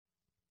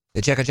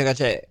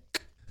Check.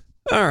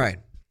 All right.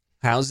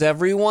 How's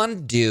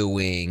everyone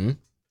doing?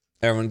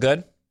 Everyone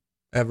good?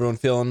 Everyone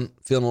feeling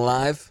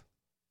alive?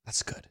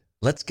 That's good.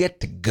 Let's get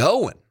to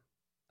going.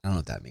 I don't know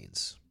what that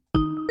means.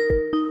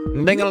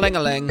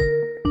 Ding-a-ling-a-ling.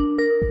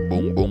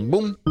 Boom, boom,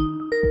 boom.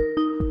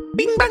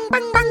 Bing, bang,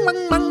 bang, bang,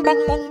 bang, bang,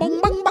 bang, bang,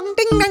 bang, bang, bang,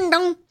 ding, dang,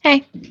 dong.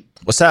 Hey.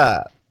 What's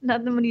up?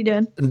 Nothing. What are you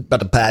doing?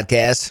 About the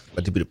podcast.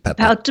 About to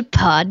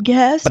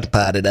podcast. About to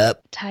pot it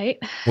up. Tight.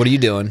 What are you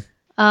doing?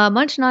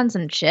 Munching on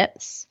some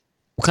chips.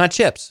 What kind of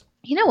chips?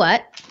 You know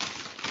what?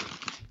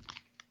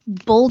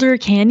 Boulder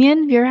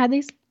Canyon. Have you ever had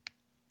these?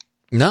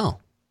 No.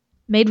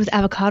 Made with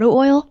avocado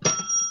oil.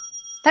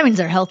 That means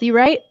they're healthy,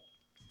 right?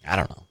 I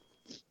don't know.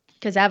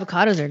 Because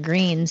avocados are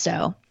green,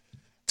 so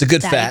It's a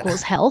good that fat.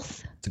 equals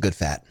health. It's a good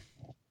fat.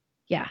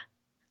 Yeah.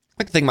 I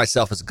like to think of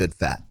myself as a good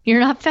fat. You're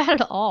not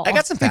fat at all. I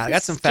got some fat. I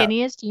got some fat.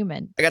 Skinniest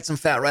human. I got some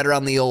fat right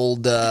around the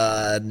old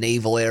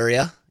navel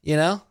area, you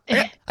know?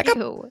 I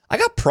Ew.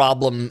 got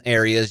problem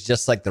areas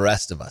just like the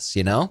rest of us,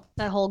 you know?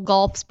 That whole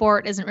golf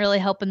sport isn't really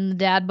helping the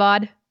dad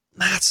bod.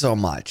 Not so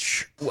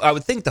much. I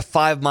would think the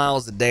 5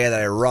 miles a day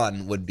that I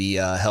run would be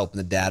helping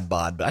the dad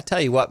bod. But I tell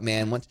you what,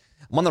 man, once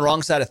I'm on the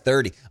wrong side of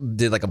 30.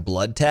 Did like a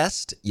blood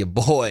test. Your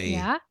boy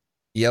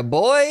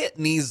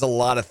needs a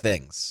lot of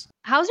things.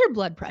 How's your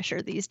blood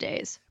pressure these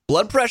days?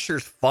 Blood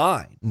pressure's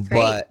fine, Great.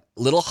 but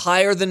a little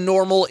higher than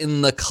normal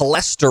in the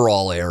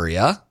cholesterol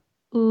area.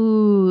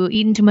 Ooh,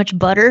 eating too much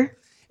butter?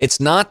 It's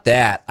not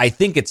that. I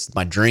think it's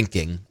my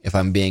drinking, if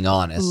I'm being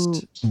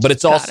honest. Ooh, but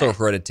it's got also it.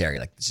 hereditary.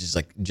 Like this is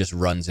like just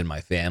runs in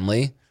my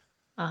family.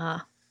 Uh-huh.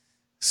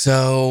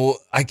 So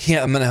I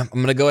can't. I'm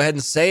gonna go ahead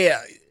and say it.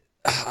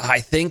 I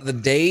think the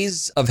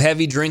days of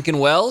heavy drinking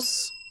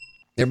wells,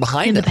 they're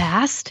behind In us. the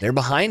past? They're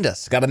behind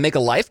us. Got to make a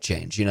life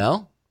change, you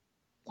know?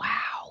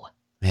 Wow.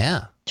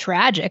 Yeah.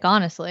 Tragic,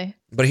 honestly.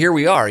 But here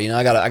we are. You know,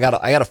 I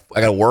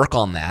gotta work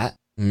on that.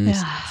 Yeah.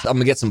 So I'm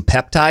gonna get some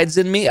peptides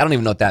in me. I don't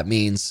even know what that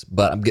means,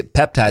 but I'm getting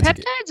peptides.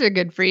 Peptides are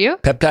good for you.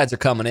 Peptides are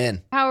coming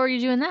in. How are you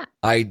doing that?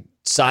 I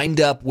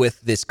signed up with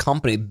this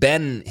company.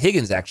 Ben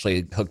Higgins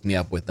actually hooked me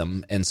up with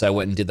them. And so I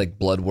went and did like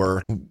blood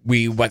work.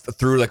 We went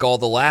through like all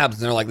the labs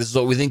and they're like, this is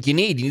what we think you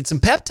need. You need some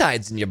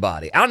peptides in your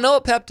body. I don't know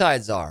what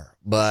peptides are,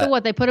 but So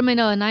what, they put them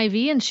into an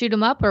IV and shoot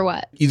them up or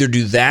what? either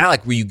do that,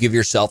 like where you give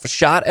yourself a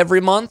shot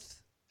every month,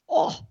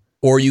 Oh,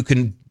 or you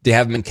can they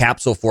have them in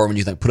capsule form and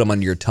you like put them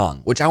under your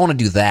tongue, which I want to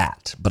do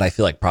that. But I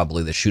feel like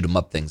probably the shoot them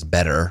up thing's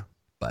better.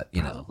 But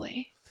you know.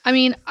 probably. I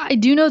mean, I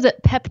do know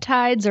that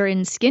peptides are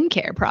in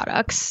skincare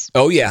products.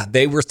 Oh, yeah.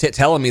 They were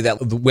telling me that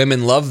the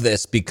women love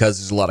this because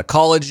there's a lot of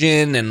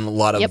collagen and a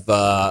lot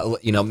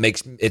of,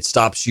 makes it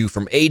stops you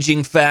from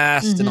aging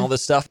fast and all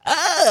this stuff.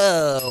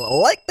 Oh, I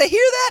like to hear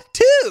that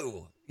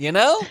too, you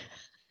know?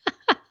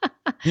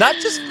 Not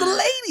just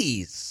the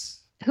ladies.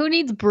 Who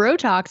needs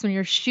Botox when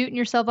you're shooting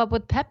yourself up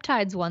with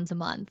peptides once a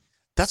month?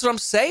 That's what I'm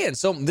saying.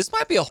 So this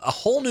might be a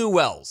whole new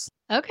Wells.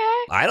 Okay.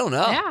 I don't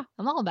know. Yeah,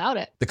 I'm all about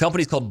it. The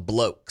company's called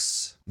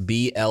Blokes,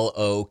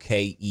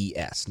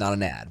 Blokes, not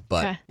an ad,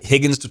 but Okay.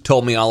 Higgins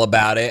told me all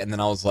about it. And then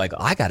I was like,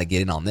 I got to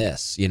get in on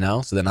this, you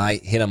know? So then I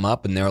hit them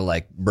up and they're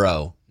like,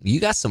 bro, you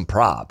got some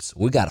props.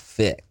 We got to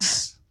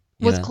fix.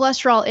 You Was know?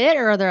 cholesterol it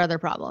or are there other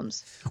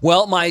problems?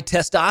 Well, my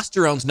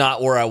testosterone's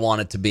not where I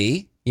want it to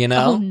be, you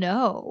know? Oh,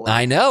 no.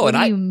 I know. What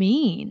and do you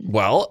mean?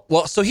 Well,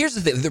 so here's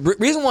the thing. The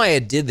reason why I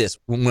did this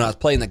when I was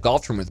playing the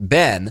golf tournament with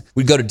Ben,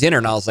 we'd go to dinner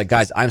and I was like,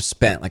 guys, I'm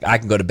spent. Like I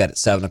can go to bed at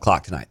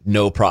 7:00 tonight.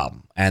 No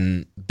problem.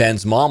 And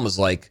Ben's mom was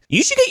like,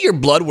 you should get your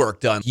blood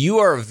work done. You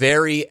are a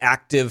very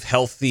active,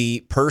 healthy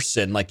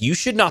person. Like you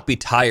should not be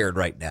tired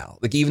right now.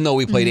 Like even though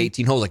we played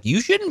 18 holes, like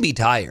you shouldn't be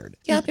tired.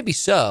 Yeah, maybe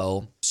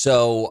so.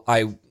 So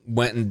I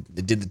went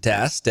and did the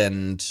test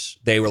and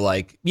they were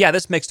like, yeah,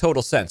 this makes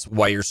total sense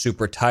why you're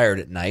super tired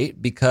at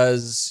night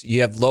because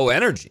you have low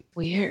energy.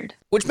 Weird.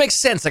 Which makes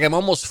sense. Like I'm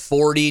almost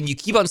 40 and you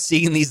keep on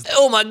seeing these,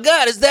 oh my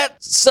God, is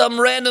that some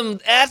random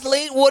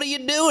athlete? What are you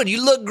doing?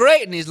 You look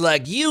great. And he's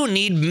like, you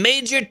need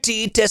major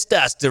T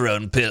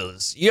testosterone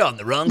pills. You're on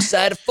the wrong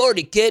side of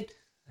 40, kid.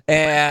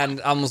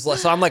 And I'm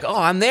like, oh,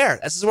 I'm there.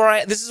 This is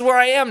where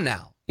I am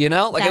now. You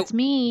know? Like That's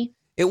me.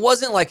 It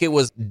wasn't like it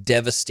was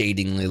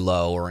devastatingly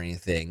low or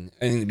anything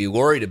to be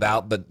worried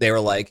about, but they were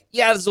like,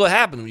 yeah, this is what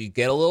happens. When you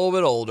get a little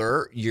bit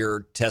older,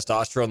 your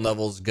testosterone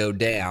levels go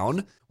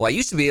down. Well, I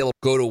used to be able to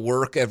go to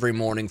work every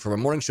morning for a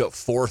morning show at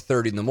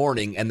 4:30 in the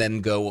morning and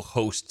then go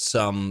host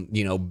some,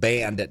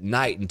 band at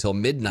night until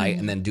midnight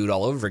and then do it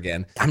all over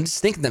again. I'm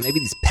just thinking that maybe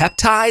these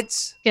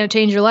peptides Gonna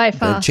change your life,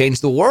 huh?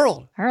 change the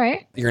world. All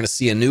right. You're going to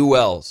see a new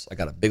Wells. I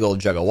got a big old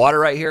jug of water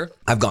right here.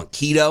 I've gone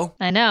keto.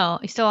 I know.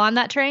 You still on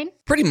that train?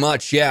 Pretty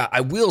much, yeah. I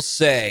will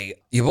say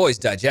your boy's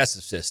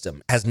digestive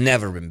system has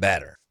never been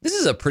better. This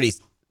is a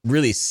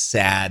really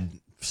sad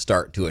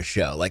start to a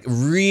show. Like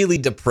really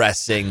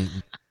depressing.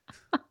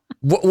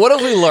 What have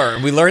we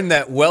learned? We learned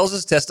that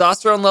Wells's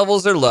testosterone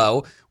levels are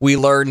low. We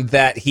learned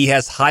that he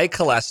has high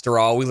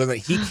cholesterol. We learned that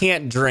he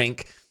can't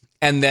drink.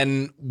 And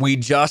then we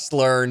just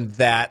learned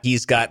that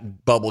he's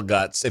got bubble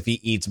guts if he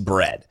eats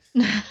bread.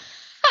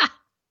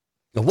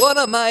 One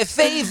of my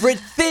favorite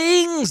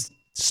things,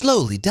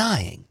 slowly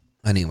dying.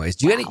 Anyways,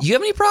 do you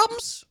have any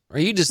problems? Or are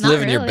you just Not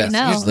living your really, best? no,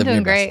 You're just I'm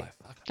living doing your best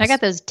great. life. I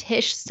got those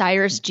Tish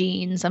Cyrus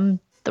genes. I'm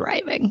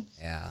thriving.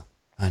 Yeah,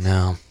 I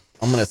know.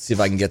 I'm gonna see if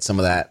I can get some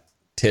of that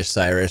Tish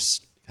Cyrus.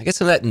 Can I get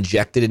some of that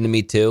injected into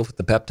me too with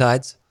the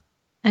peptides?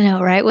 I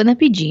know, right? Wouldn't that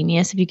be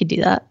genius if you could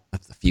do that?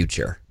 That's the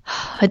future.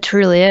 It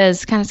truly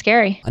is. Kind of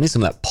scary. I need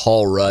some of that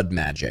Paul Rudd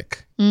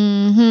magic.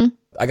 Mm-hmm.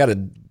 I got to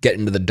get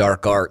into the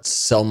dark arts,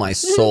 sell my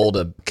soul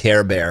to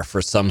Care Bear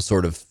for some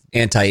sort of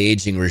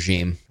anti-aging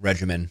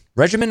regimen.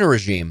 Regimen or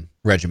regime?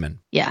 Regimen.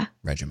 Yeah.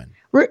 Regimen.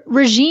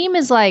 Regime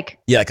is like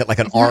Yeah, like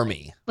an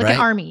army. like right?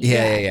 an army.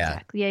 Yeah.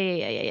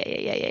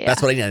 Exactly. Yeah.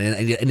 That's what I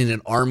need. I need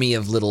an army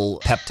of little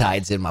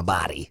peptides in my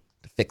body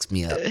to fix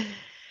me up.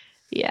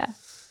 Yeah.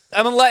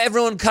 I'm gonna let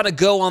everyone kind of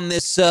go on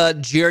this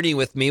journey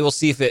with me. We'll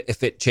see if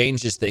it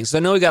changes things. So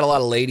I know we got a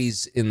lot of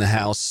ladies in the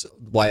house,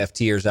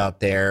 YFTers out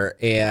there,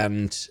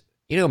 and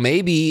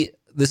maybe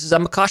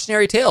I'm a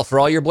cautionary tale for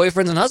all your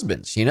boyfriends and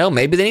husbands.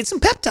 Maybe they need some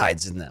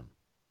peptides in them.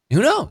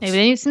 Who knows? Maybe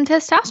they need some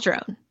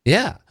testosterone.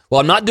 Yeah. Well,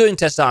 I'm not doing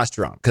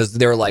testosterone because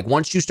they're like,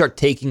 once you start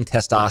taking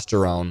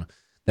testosterone,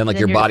 then Then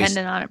your you're body's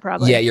dependent on it,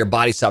 probably. yeah, your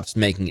body stops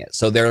making it.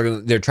 So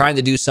they're trying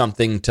to do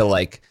something to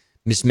like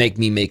just make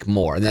me make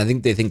more, and I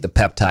think they think the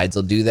peptides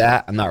will do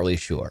that. I'm not really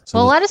sure. So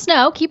Well, let us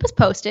know. Keep us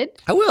posted.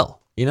 I will.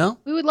 We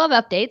would love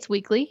updates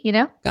weekly.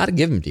 Got to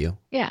give them to you.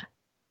 Yeah.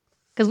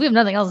 Because we have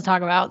nothing else to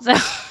talk about. So.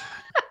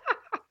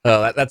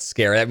 Oh, that's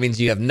scary. That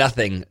means you have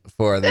nothing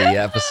for the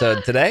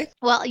episode today.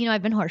 Well,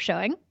 I've been horse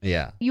showing.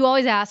 Yeah. You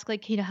always ask,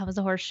 like, how was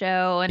the horse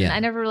show? And Yeah. I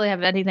never really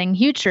have anything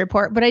huge to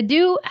report, but I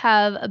do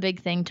have a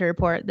big thing to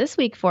report this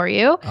week for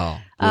you.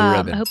 Oh, blue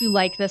ribbon. I hope you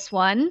like this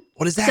one.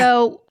 What is that?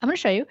 So I'm going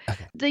to show you.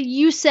 Okay.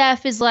 The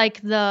USEF is like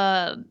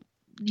the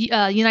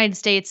United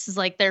States is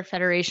like their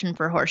federation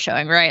for horse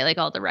showing, right? Like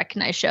all the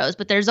recognized shows.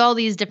 But there's all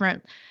these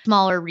different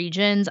smaller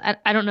regions.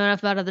 I don't know enough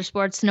about other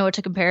sports to know what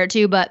to compare it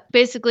to, but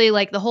basically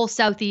like the whole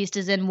Southeast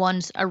is in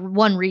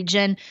one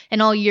region,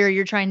 and all year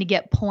you're trying to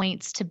get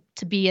points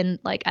to be in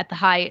like at the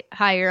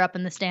higher up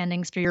in the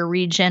standings for your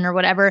region or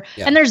whatever.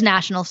 Yeah. And there's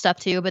national stuff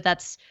too, but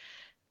that's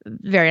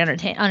very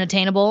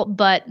unattainable.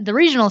 But the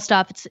regional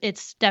stuff,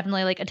 it's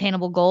definitely like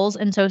attainable goals.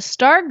 And so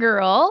Star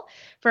Girl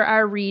for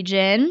our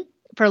region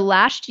for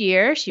last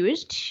year, she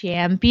was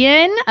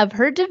champion of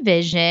her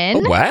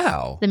division. Oh,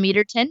 wow. The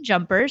meter 10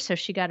 jumper. So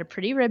she got a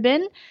pretty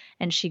ribbon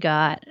and she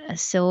got a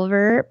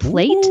silver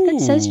plate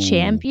that says Ooh.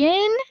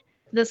 champion.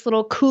 This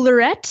little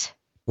coolerette.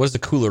 What does the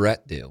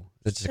coolerette do?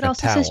 It's It like a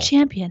also towel. says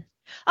champion.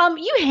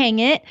 You hang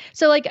it.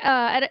 So like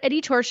at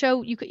each horse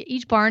show,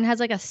 each barn has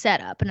like a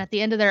setup, and at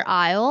the end of their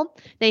aisle,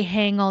 they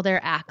hang all their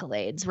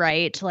accolades,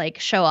 right? To like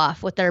show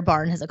off what their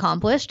barn has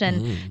accomplished.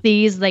 And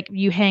these like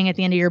you hang at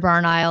the end of your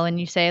barn aisle, and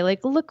you say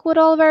like, look what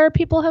all of our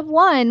people have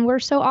won. We're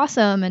so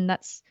awesome, and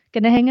that's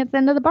gonna hang at the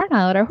end of the barn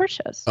aisle at our horse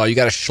shows. Oh, you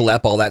got to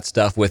schlep all that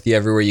stuff with you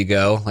everywhere you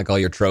go, like all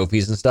your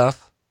trophies and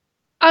stuff.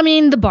 I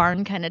mean, the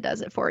barn kind of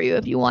does it for you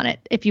if you want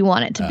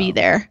it to be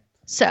there.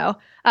 So,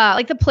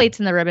 like the plates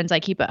and the ribbons,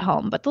 I keep at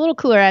home. But the little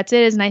coolerettes,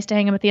 it is nice to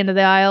hang them at the end of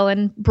the aisle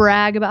and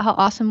brag about how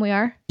awesome we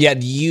are. Yeah.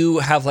 Do you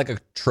have like a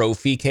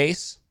trophy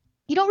case?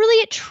 You don't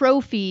really get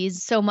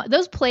trophies so much.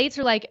 Those plates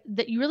are like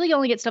that. You really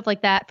only get stuff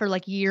like that for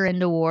like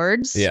year-end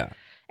awards. Yeah.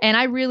 And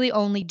I really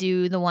only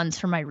do the ones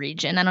for my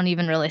region. I don't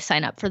even really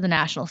sign up for the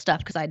national stuff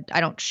because I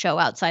don't show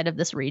outside of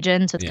this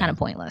region. So it's kind of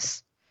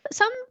pointless.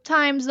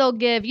 Sometimes they'll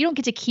give, you don't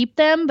get to keep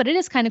them, but it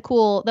is kind of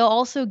cool. They'll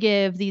also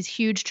give these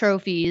huge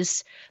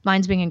trophies.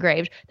 Mine's being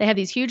engraved. They have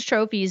these huge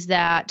trophies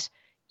that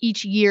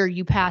each year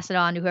you pass it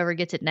on to whoever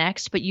gets it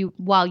next. But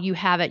while you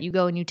have it, you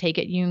go and you take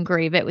it, you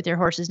engrave it with your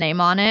horse's name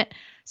on it.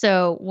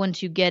 So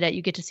once you get it,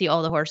 you get to see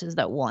all the horses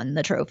that won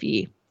the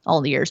trophy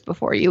all the years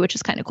before you, which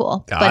is kind of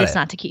cool. But it's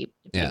not to keep.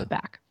 You give it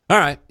back. All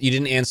right. You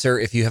didn't answer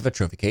if you have a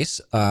trophy case,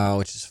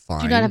 which is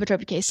fine. Do not have a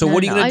trophy case. So No,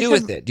 what are you no. going to do I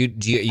with it? You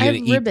I have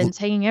going to eat ribbons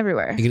hanging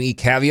everywhere. You going to eat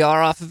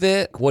caviar off of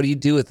it? What do you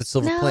do with the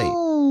silver plate?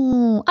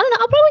 No, I don't know.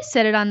 I'll probably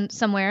set it on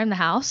somewhere in the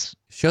house.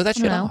 Show that I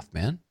don't shit know. off,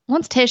 man.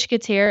 Once Tish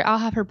gets here, I'll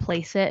have her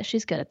place it.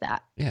 She's good at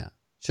that. Yeah.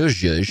 Show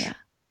zhuzh. Yeah.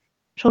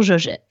 She'll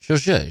judge it. Show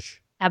zhuzh.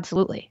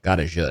 Absolutely.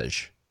 Got a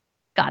zhuzh.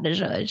 Gotta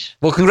judge.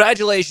 Well,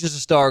 congratulations to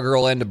Star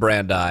Girl and to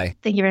Brandi.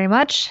 Thank you very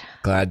much.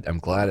 I'm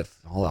glad if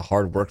all that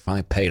hard work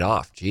finally paid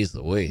off. Jeez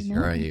Louise.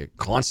 You're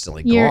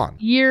constantly You're gone.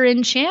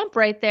 in champ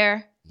right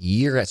there.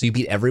 So you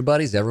beat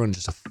everybody? Is everyone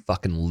just a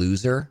fucking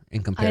loser in I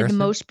had comparison?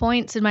 the most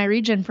points in my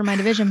region for my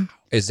division.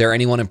 Is there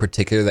anyone in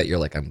particular that you're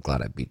like, I'm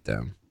glad I beat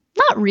them?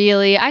 Not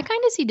really. I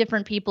kind of see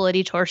different people at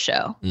each horse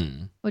show,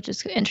 which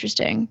is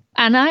interesting.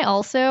 And I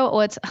also,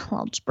 I'll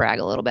just brag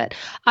a little bit.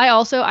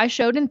 I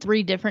showed in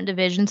 3 different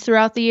divisions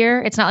throughout the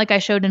year. It's not like I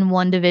showed in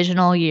one division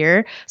all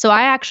year. So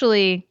I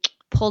actually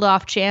pulled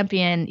off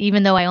champion,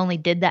 even though I only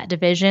did that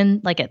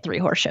division like at 3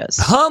 horse shows.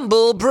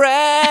 Humble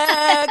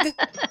brag.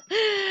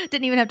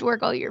 Didn't even have to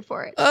work all year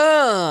for it.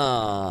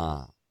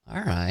 Oh,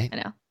 all right. I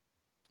know.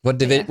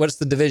 What's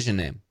the division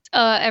name?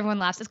 Everyone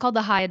laughs. It's called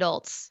the High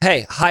Adults.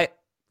 Hey, hi.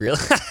 Really?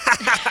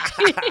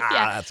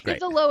 Yeah, That's great.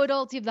 It's the low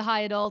adults, you have the high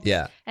adults.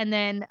 Yeah. And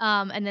then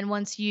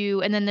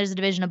there's a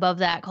division above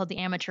that called the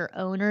amateur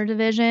owner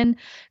division.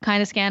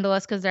 Kind of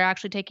scandalous because they're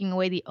actually taking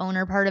away the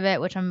owner part of it,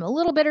 which I'm a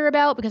little bitter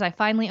about because I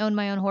finally own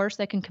my own horse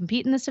that can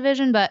compete in this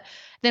division. But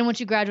then once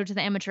you graduate to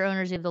the amateur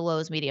owners, you have the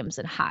lows, mediums,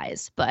 and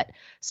highs. But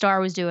Star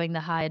was doing the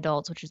high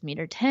adults, which is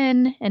meter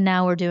 10, and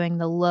now we're doing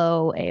the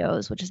low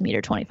AOs, which is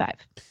meter 25.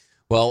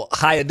 Well,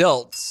 high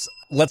adults,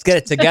 let's get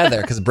it together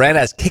because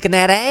Branda's kicking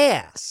that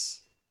ass.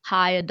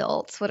 High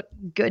adults. What a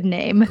good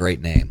name.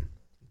 Great name.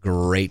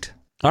 Great.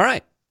 All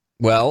right.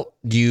 Well,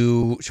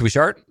 should we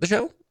start the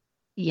show?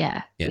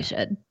 Yeah, we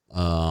should.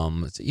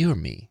 Is it you or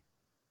me?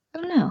 I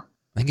don't know.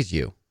 I think it's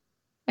you.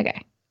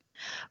 Okay.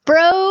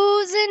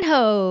 Bros and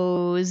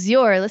hoes,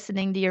 you're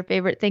listening to Your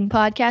Favorite Thing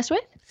podcast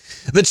with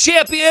the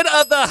champion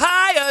of the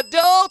high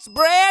adults,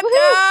 Brad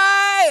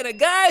Guy, and a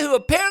guy who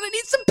apparently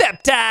needs some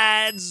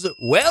peptides,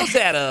 Wells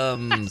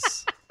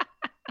Adams.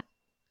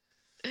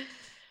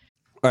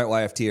 All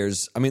right,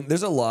 YFTers. I mean,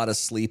 there's a lot of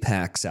sleep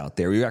hacks out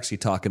there. We were actually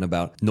talking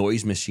about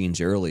noise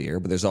machines earlier,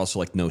 but there's also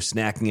like no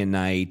snacking at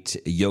night,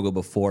 yoga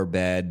before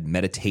bed,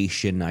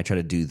 meditation. I try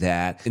to do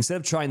that. Instead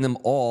of trying them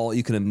all,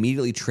 you can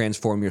immediately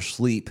transform your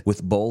sleep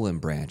with Boll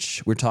and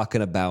Branch. We're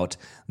talking about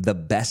the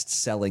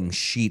best-selling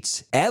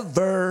sheets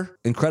ever.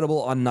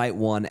 Incredible on night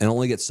one and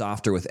only get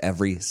softer with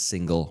every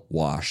single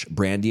wash.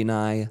 Brandy and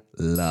I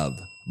love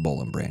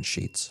Boll and Branch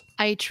sheets.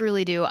 I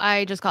truly do.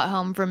 I just got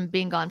home from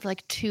being gone for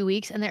like 2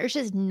 weeks, and there's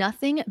just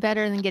nothing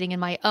better than getting in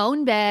my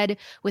own bed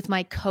with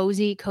my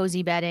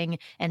cozy bedding.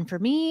 And for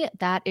me,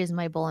 that is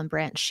my Boll and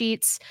Branch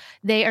sheets.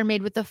 They are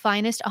made with the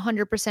finest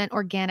 100%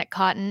 organic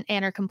cotton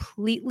and are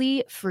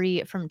completely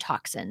free from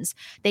toxins.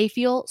 They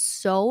feel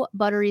so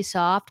buttery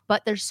soft,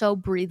 but they're so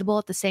breathable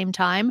at the same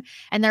time,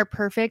 and they're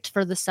perfect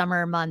for the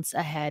summer months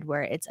ahead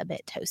where it's a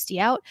bit toasty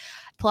out.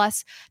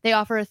 Plus, they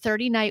offer a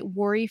 30-night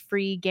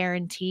worry-free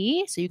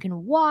guarantee, so you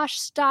can wash,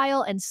 style,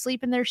 and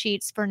sleep in their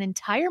sheets for an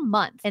entire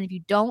month. And if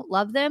you don't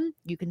love them,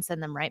 you can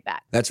send them right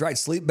back. That's right.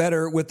 Sleep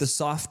better with the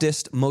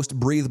softest, most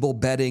breathable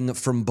bedding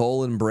from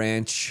Boll and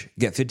Branch.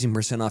 Get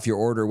 15% off your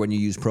order when you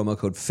use promo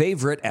code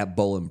FAVORITE at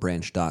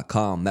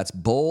bollandbranch.com. That's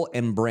Boll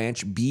and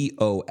Branch,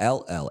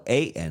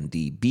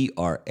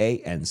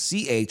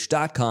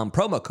 BOLLANDBRANCH.com.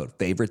 Promo code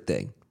FAVORITE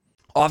thing.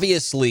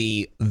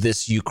 Obviously,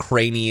 this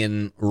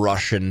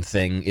Ukrainian-Russian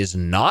thing is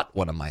not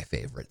one of my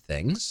favorite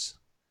things.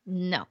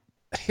 No.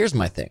 Here's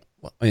my thing.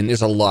 Well, I mean,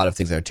 there's a lot of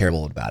things that are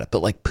terrible about it,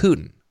 but like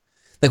Putin,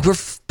 like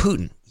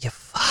Putin, you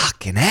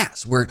fucking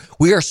ass.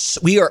 We are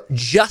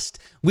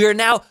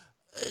now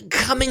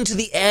coming to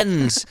the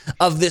end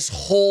of this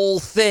whole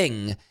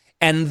thing,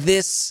 and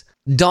this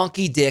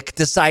donkey dick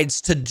decides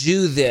to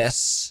do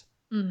this.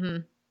 Mm-hmm.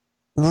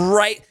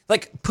 Right,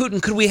 like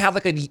Putin. Could we have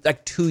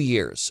like 2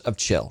 years of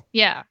chill?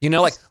 Yeah, you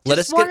know, like let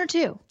us one or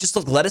two.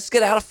 Let us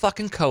get out of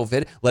fucking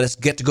COVID. Let us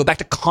get to go back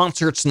to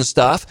concerts and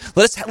stuff.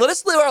 Let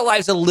us live our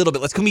lives a little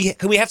bit.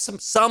 Can we have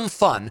some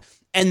fun?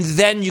 And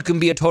then you can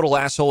be a total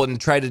asshole and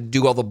try to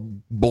do all the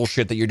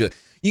bullshit that you're doing.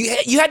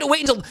 You had to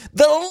wait until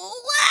the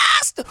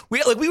last. We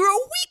were a week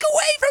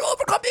away from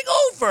being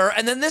over,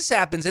 and then this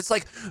happens. It's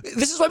like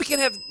this is why we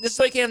can't have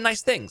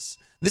nice things.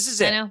 This is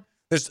it. I know.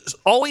 There's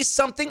always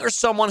something or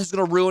someone who's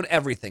going to ruin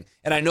everything.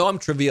 And I know I'm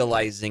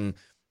trivializing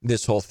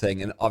this whole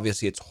thing, and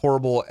obviously it's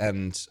horrible,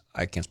 and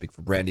I can't speak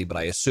for Brandy, but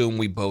I assume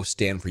we both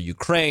stand for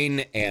Ukraine,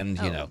 and,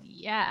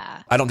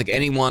 yeah. I don't think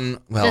anyone,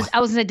 well...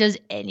 Does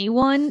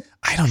anyone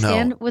I don't know.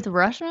 stand with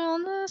Russia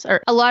on this?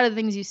 Or a lot of the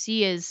things you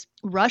see is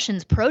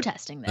Russians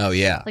protesting this. Oh,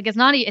 yeah. Like, it's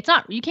not,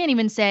 you can't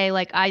even say,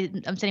 like,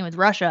 I'm standing with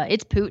Russia.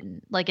 It's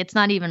Putin. Like, it's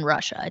not even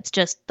Russia. It's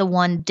just the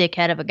one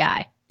dickhead of a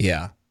guy.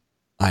 Yeah.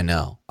 I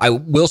know. I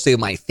will say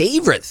my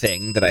favorite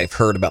thing that I've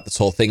heard about this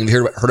whole thing. Have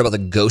you heard about the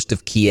Ghost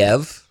of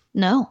Kiev?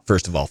 No.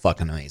 First of all,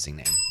 fucking amazing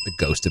name. The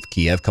Ghost of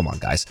Kiev. Come on,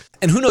 guys.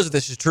 And who knows if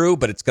this is true,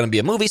 but it's going to be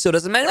a movie, so it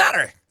doesn't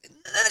matter.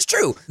 That's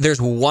true. There's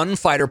one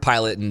fighter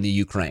pilot in the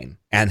Ukraine,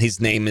 and his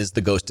name is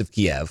the Ghost of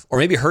Kiev. Or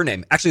maybe her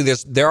name. Actually,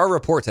 there are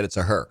reports that it's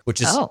a her,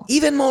 which is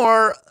even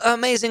more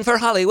amazing for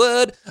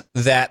Hollywood,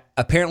 that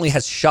apparently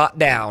has shot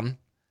down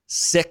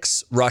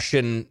 6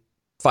 Russian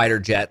fighter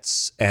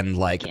jets and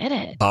like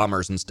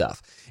bombers and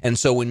stuff. And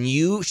so when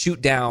you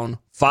shoot down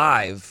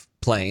 5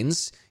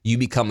 planes, you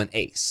become an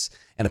ace.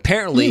 And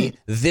apparently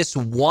this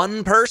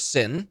one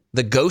person,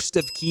 the Ghost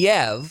of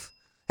Kiev,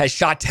 has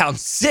shot down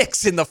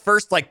 6 in the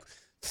first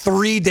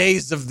 3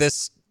 days of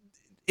this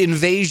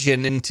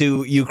invasion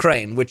into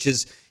Ukraine, which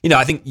is,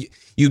 I think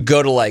you'd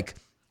go to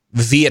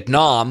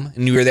Vietnam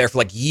and you were there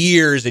for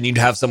years and you'd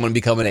have someone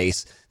become an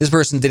ace. This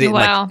person did it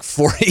in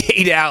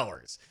 48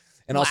 hours.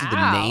 And also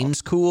the name's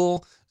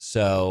cool.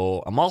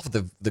 So I'm all for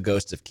the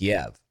Ghost of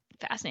Kiev.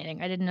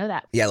 Fascinating. I didn't know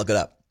that. Yeah, look it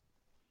up.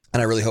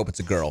 And I really hope it's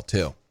a girl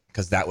too,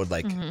 because that would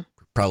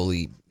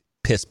probably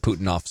piss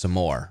Putin off some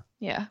more.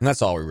 Yeah. And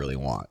that's all we really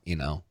want,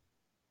 Yeah.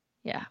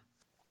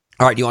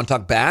 All right, do you want to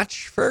talk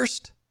Batch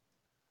first?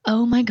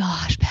 Oh my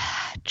gosh,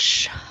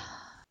 Batch.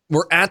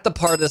 We're at the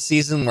part of the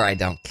season where I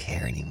don't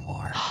care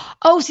anymore.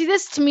 Oh, see,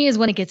 this to me is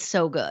when it gets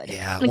so good.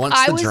 Yeah, once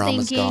the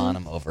drama's gone,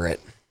 I'm over it.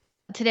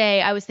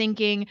 Today, I was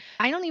thinking,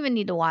 I don't even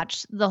need to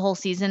watch the whole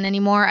season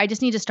anymore. I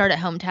just need to start at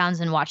Hometowns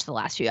and watch the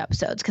last few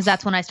episodes because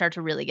that's when I start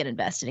to really get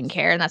invested and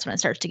care, and that's when it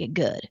starts to get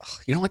good.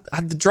 You know what?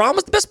 The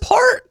drama's the best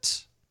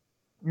part.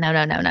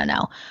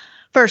 No.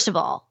 First of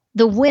all,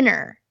 the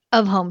winner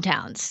of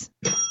Hometowns,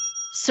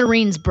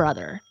 Serene's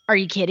brother. Are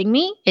you kidding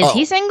me? Is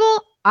he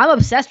single? I'm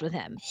obsessed with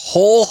him.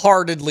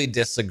 Wholeheartedly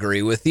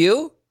disagree with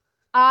you.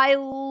 I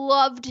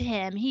loved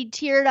him. He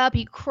teared up.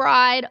 He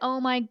cried. Oh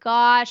my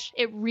gosh.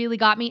 It really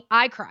got me.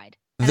 I cried.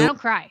 And I don't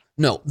cry.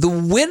 No, the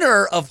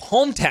winner of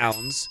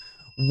Hometowns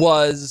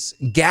was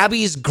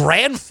Gabby's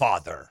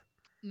grandfather.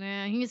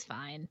 Nah, he was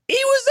fine. He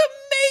was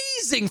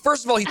amazing.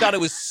 First of all, he thought it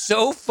was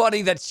so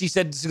funny that she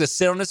said she's going to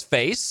sit on his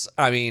face.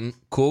 I mean,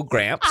 cool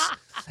Gramps.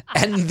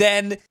 And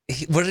then,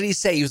 what did he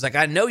say? He was like,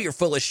 I know you're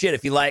full of shit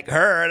if you like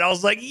her. And I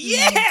was like,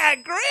 yeah,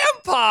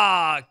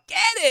 Grandpa, get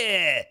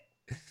it.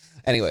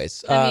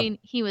 Anyways. I mean,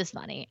 he was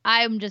funny.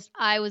 I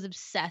was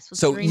obsessed with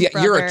so Serene's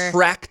brother. You're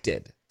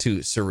attracted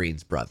to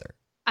Serene's brother.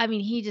 I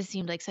mean, he just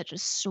seemed like such a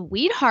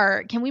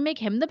sweetheart. Can we make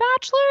him the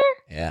Bachelor?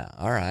 Yeah,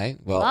 all right.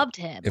 Well, loved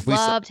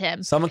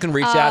him. Someone can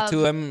reach out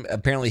to him.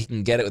 Apparently, he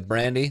can get it with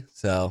Brandy.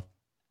 So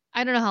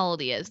I don't know how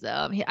old he is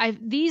though.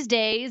 These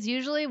days,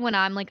 usually when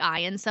I'm like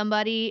eyeing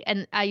somebody,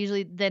 and I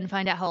usually then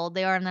find out how old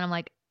they are, and then I'm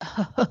like,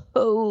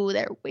 oh,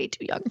 they're way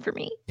too young for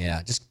me.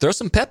 Yeah, just throw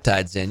some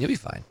peptides in. You'll be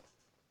fine.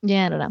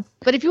 Yeah, I don't know.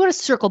 But if you want to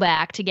circle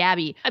back to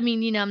Gabby, I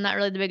mean, I'm not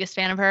really the biggest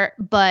fan of her,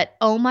 but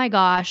oh my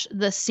gosh,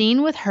 the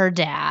scene with her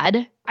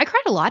dad, I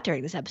cried a lot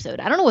during this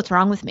episode. I don't know what's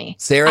wrong with me.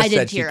 Sarah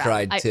said she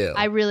cried too.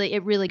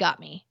 It really got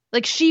me.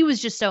 Like, she was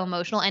just so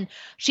emotional, and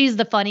she's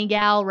the funny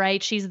gal,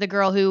 right? She's the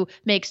girl who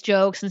makes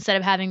jokes instead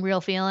of having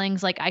real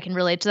feelings. Like, I can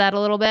relate to that a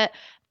little bit.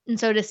 And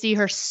so to see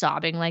her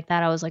sobbing like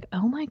that, I was like,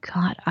 oh my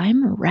God,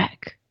 I'm a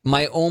wreck.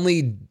 My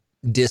only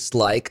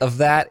dislike of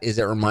that is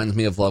it reminds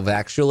me of Love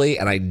Actually,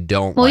 and I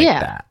don't like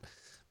that.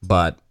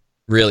 But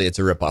really, it's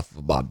a ripoff of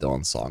a Bob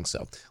Dylan song,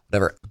 so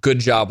whatever. Good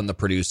job on the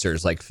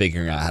producers, like,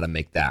 figuring out how to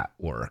make that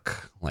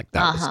work. Like,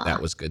 that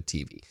was good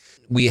TV.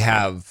 We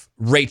have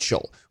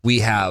Rachel, we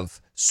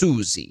have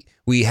Susie,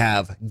 we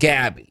have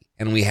Gabby,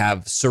 and we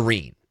have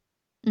Serene.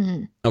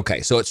 Mm-hmm.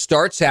 Okay, so it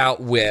starts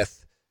out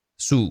with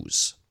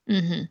Suze,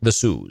 the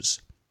Suze.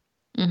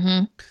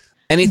 Mm-hmm.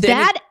 Anything?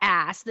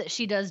 Badass that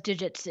she does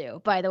jiu-jitsu,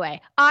 by the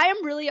way. I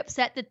am really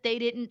upset that they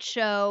didn't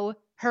show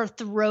her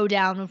throw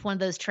down with one of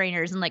those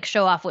trainers and like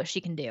show off what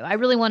she can do. I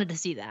really wanted to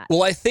see that.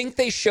 Well, I think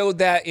they showed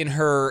that in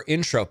her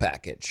intro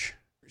package.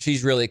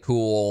 She's really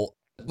cool.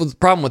 Well, the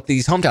problem with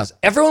these hometowns,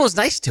 everyone was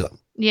nice to him.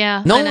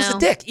 Yeah, no one was a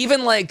dick.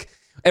 Even like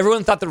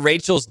everyone thought that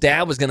Rachel's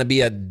dad was going to be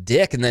a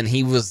dick, and then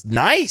he was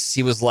nice.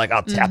 He was like,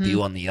 "I'll tap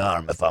you on the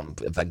arm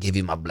if I give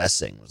you my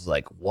blessing." It was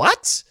like,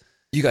 what?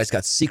 You guys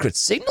got secret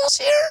signals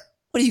here?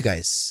 What are you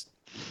guys,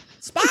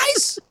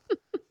 spies?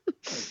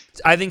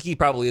 I think he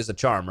probably is a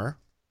charmer,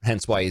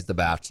 hence why he's the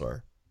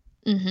Bachelor.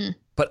 Mm-hmm.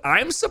 But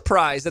I'm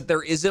surprised that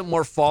there isn't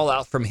more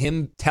fallout from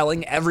him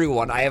telling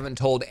everyone, I haven't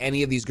told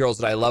any of these girls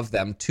that I love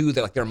them, to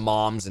their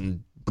moms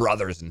and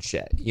brothers and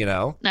shit, you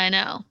know? I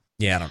know.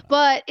 Yeah, I don't know.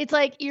 But it's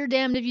like, you're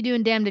damned if you do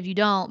and damned if you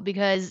don't,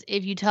 because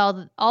if you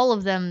tell all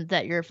of them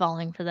that you're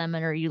falling for them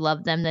or you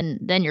love them,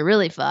 then you're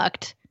really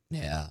fucked.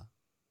 Yeah.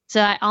 So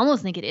I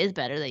almost think it is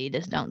better that you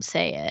just don't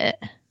say it.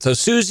 So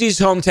Susie's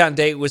hometown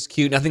date was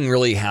cute. Nothing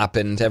really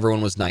happened.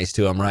 Everyone was nice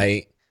to him,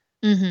 right?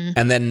 Mm-hmm.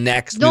 And then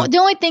next... The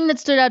only thing that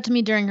stood out to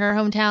me during her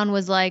hometown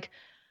was like,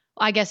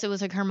 I guess it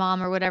was like her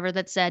mom or whatever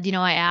that said,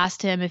 I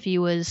asked him if he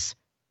was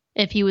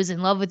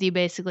in love with you,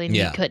 basically,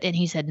 and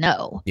he said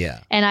no.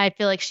 Yeah. And I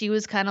feel like she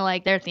was kind of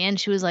like, there at the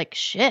end, she was like,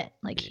 shit,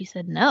 like he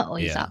said no,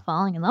 he's not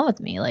falling in love with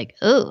me, like,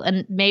 oh,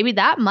 and maybe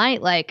that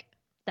might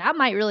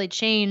really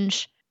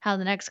change how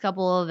the next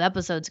couple of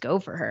episodes go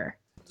for her.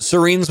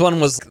 Serene's one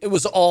was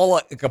all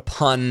like a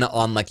pun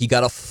on like, you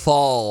gotta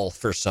fall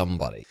for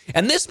somebody.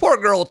 And this poor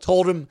girl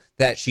told him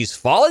that she's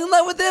falling in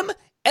love with him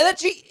and that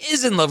she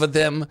is in love with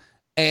him,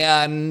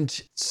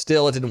 and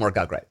still it didn't work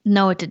out great.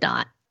 No, it did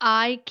not.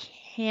 I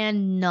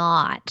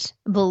cannot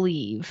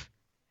believe.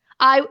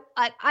 I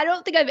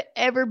don't think I've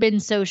ever been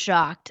so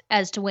shocked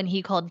as to when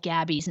he called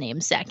Gabby's name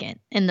second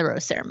in the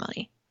rose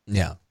ceremony.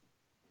 Yeah.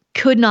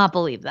 Could not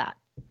believe that.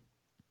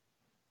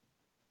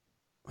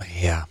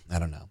 Yeah, I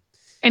don't know.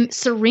 And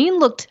Serene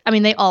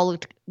they all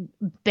looked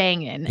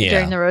banging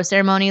during the rose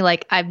ceremony.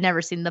 Like, I've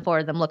never seen the four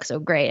of them look so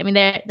great. I mean,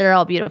 they're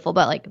all beautiful,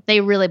 but like,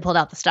 they really pulled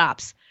out the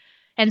stops.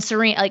 And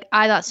Serene, like,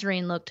 I thought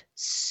Serene looked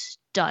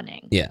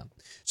stunning. Yeah.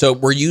 So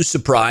were you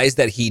surprised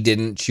that he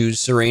didn't choose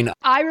Serene?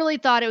 I really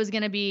thought it was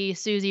going to be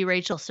Susie,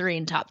 Rachel,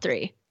 Serene, top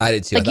three. I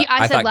did too. Like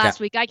I said last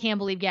week, I can't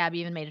believe Gabby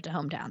even made it to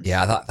hometowns.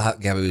 Yeah, I thought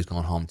Gabby was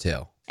going home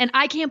too. And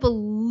I can't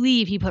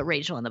believe he put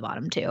Rachel in the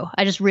bottom two.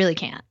 I just really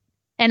can't.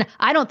 And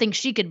I don't think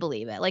she could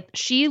believe it. Like,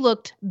 she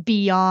looked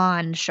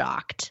beyond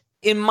shocked.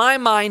 In my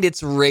mind,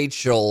 it's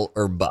Rachel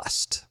or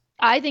bust.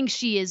 I think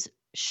she is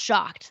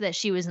shocked that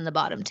she was in the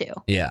bottom two.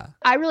 Yeah.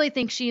 I really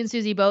think she and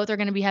Susie both are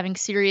going to be having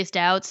serious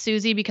doubts.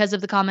 Susie because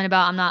of the comment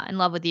about I'm not in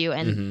love with you,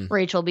 and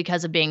Rachel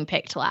because of being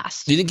picked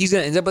last. Do you think he's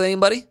going to end up with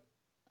anybody?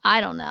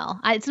 I don't know.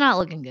 It's not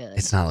looking good.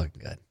 It's not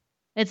looking good.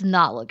 It's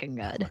not looking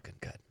good.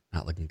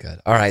 Not looking good.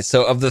 All right.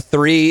 So of the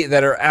 3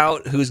 that are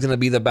out, who's going to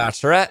be the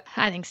Bachelorette?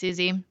 I think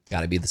Susie.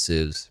 Got to be the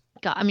Suze.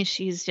 God, I mean,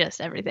 she's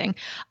just everything.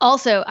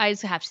 Also, I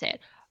just have to say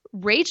it.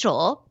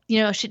 Rachel,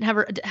 she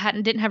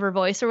didn't have her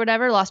voice or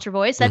whatever, lost her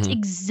voice. That's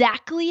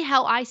exactly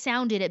how I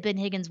sounded at Ben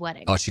Higgins'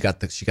 wedding. Oh, she got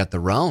the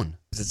roan.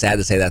 Is it sad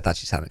to say that? I thought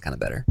she sounded kind of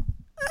better.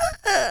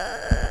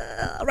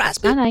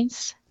 Raspy. Not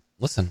nice.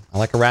 Listen, I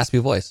like a raspy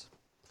voice.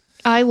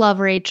 I love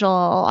Rachel.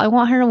 I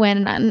want her to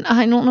win, and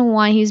I don't know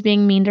why he's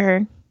being mean to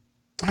her.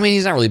 I mean,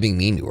 he's not really being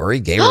mean to her. He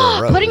gave her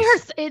a rose. Putting her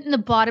in the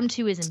bottom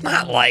 2 isn't It's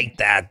not like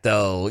that,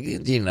 though.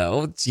 You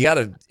know,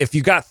 if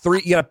you got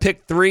 3, you got to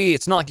pick 3.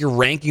 It's not like you're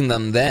ranking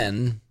them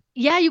then.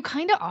 Yeah, you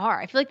kind of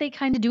are. I feel like they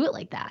kind of do it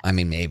like that. I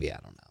mean, maybe. I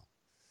don't know.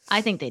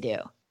 I think they do.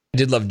 I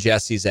did love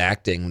Jesse's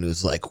acting when he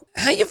was like,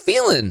 how you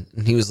feeling?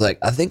 And he was like,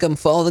 I think I'm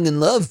falling in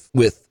love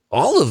with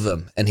all of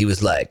them. And he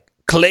was like,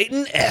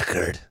 Clayton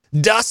Echard,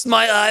 dost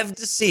my eyes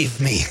deceive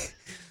me?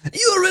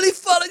 You are really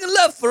falling in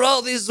love for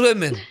all these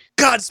women.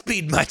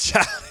 Godspeed, my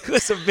child. It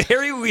was a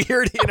very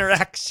weird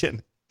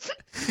interaction.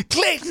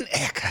 Clayton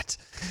Echard.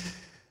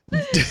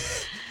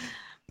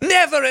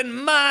 Never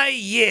in my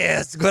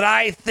years would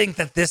I think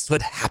that this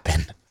would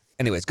happen.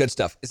 Anyways, good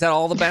stuff. Is that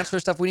all the Bachelor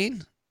stuff we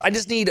need? I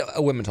just need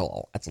a women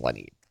tell-all. That's all I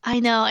need. I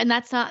know, and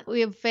that's not.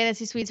 We have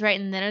Fantasy Suites right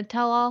and then a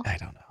tell-all. I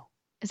don't know.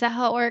 Is that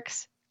how it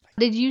works?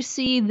 Did you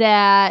see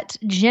that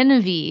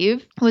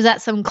Genevieve was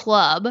at some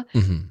club?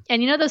 Mm-hmm.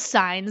 And you know those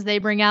signs they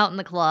bring out in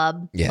the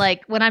club? Yeah.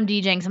 Like when I'm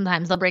DJing,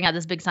 sometimes they'll bring out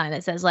this big sign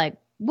that says like,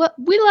 "What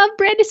we love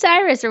Brandy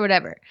Cyrus" or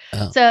whatever.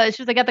 Oh. So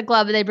she was like at the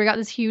club and they bring out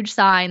this huge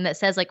sign that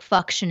says like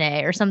 "fuck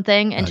Shanae" or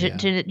something. And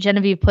yeah.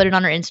 Genevieve put it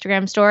on her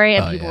Instagram story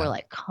and Oh, people yeah. were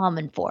like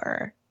coming for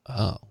her.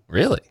 Oh,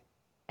 really?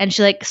 And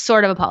she like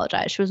sort of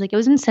apologized. She was like, it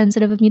was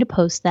insensitive of me to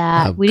post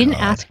that. Oh, we didn't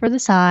God. ask for the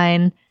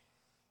sign.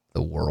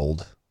 The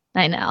world.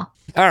 I know.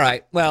 All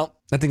right. Well,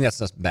 I think that's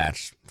just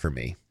batch for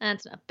me.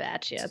 That's not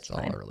bad. Yeah, it's That's all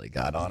fine. I really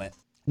got on it.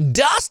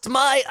 Dost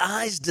my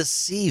eyes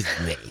deceive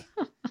me?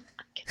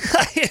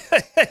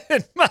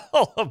 In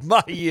all of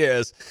my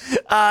years,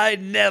 I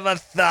never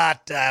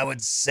thought I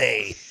would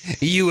say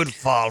you would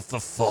fall for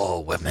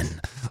 4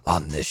 women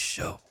on this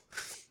show.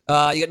 You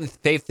got any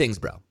fave things,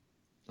 bro?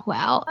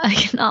 Wow, I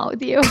cannot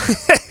with you.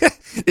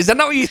 Is that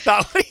not what you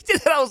thought when you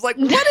did that? I was like,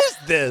 what is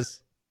this?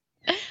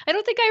 I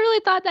don't think I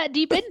really thought that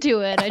deep into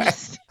it. I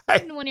just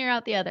in one ear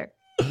out the other.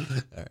 All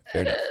right,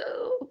 fair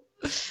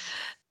enough.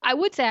 I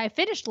would say I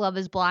finished Love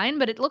is Blind,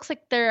 but it looks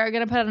like they're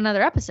going to put out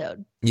another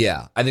episode.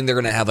 Yeah, I think they're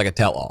going to have like a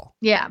tell-all.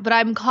 Yeah, but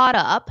I'm caught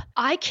up.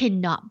 I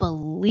cannot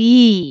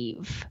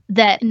believe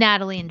that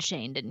Natalie and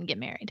Shane didn't get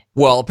married.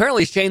 Well,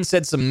 apparently Shane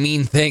said some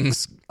mean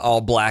things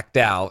all blacked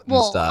out and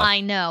Well, stuff. I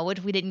know,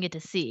 which we didn't get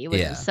to see,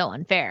 which Yeah. is so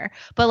unfair.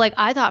 But like,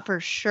 I thought for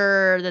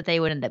sure that they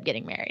would end up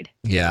getting married.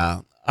 Yeah,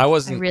 I I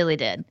wasn't. really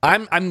did.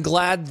 I'm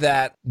glad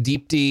that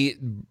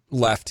Deepti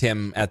left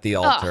him at the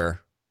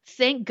altar.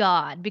 Thank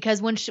God,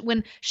 because when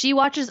she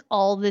watches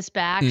all this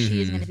back,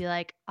 she is Mhm. going to be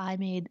like, I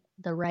made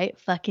the right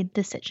fucking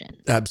decision.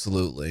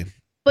 Absolutely.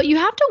 But you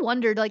have to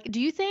wonder, like,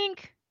 do you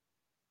think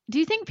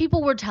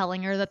people were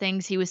telling her the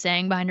things he was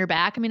saying behind her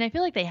back? I mean, I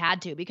feel like they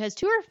had to, because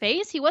to her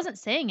face, he wasn't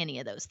saying any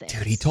of those things.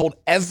 Dude, he told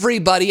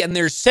everybody and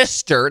their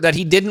sister that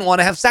he didn't want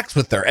to have sex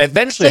with her.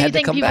 Eventually, So you had to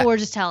think come people back. were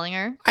just telling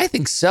her? I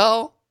think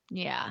so.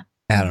 Yeah.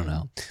 I don't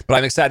know. But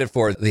I'm excited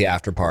for the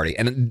after party.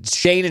 And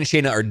Shane and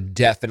Shayna are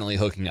definitely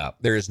hooking up.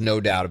 There is no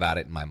doubt about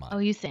it in my mind. Oh,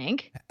 you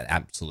think?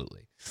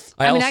 Absolutely.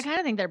 I mean, I kind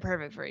of think they're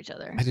perfect for each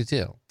other. I do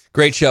too.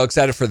 Great show.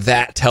 Excited for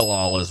that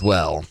tell-all as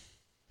well.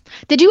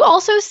 Did you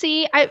also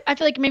see, I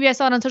feel like maybe I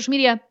saw it on social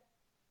media,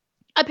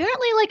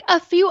 apparently like a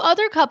few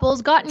other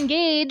couples got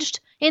engaged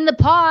in the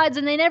pods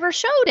and they never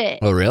showed it.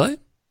 Oh, really?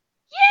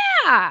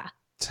 Yeah.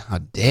 How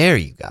dare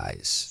you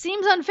guys?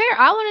 Seems unfair.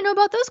 I want to know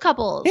about those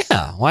couples.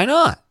 Yeah, why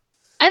not?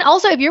 And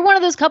also, if you're one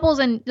of those couples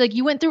and like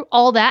you went through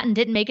all that and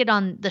didn't make it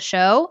on the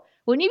show,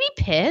 wouldn't you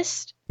be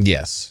pissed?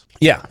 Yes.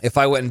 Yeah, if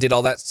I went and did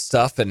all that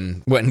stuff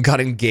and went and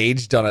got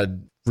engaged on a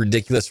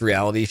ridiculous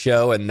reality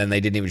show and then they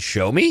didn't even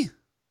show me?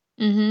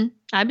 Mm-hmm.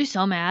 I'd be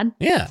so mad.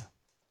 Yeah,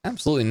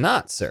 absolutely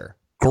not, sir.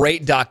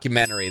 Great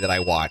documentary that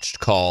I watched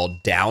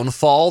called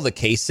Downfall, the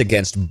case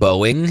against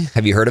Boeing.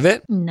 Have you heard of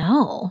it?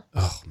 No.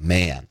 Oh,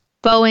 man.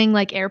 Boeing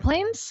like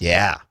airplanes?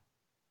 Yeah.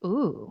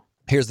 Ooh.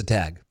 Here's the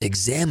tag.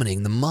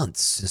 Examining the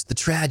months since the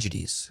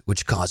tragedies,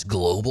 which caused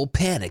global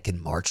panic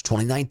in March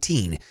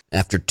 2019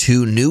 after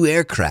 2 new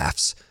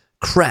aircrafts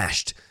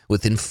crashed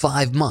within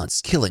 5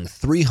 months, killing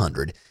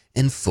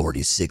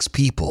 346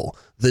 people.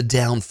 The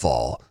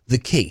Downfall, the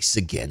case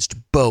against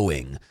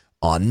Boeing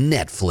on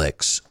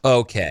Netflix.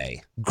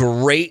 Okay.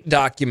 Great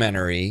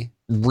documentary.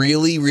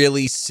 Really,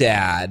 really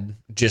sad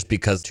just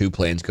because 2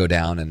 planes go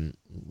down and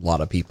a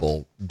lot of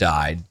people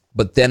died.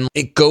 But then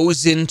it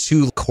goes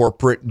into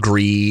corporate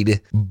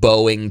greed,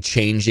 Boeing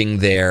changing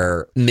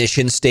their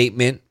mission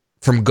statement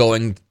from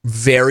going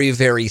very,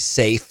 very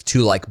safe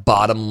to like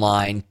bottom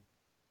line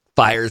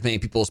fire as many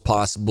people as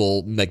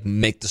possible, like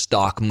make the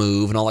stock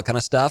move and all that kind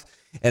of stuff.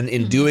 And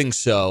in doing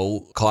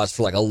so, caused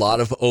for like a lot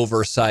of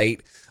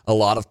oversight, a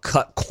lot of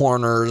cut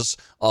corners,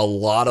 a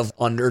lot of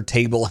under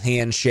table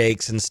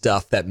handshakes and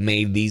stuff that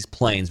made these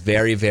planes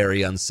very,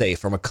 very unsafe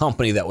from a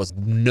company that was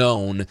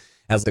known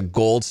as the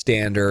gold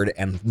standard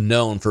and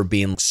known for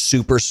being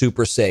super,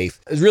 super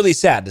safe. It's really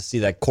sad to see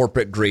that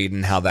corporate greed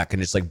and how that can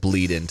just like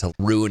bleed into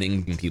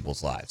ruining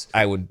people's lives.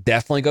 I would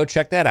definitely go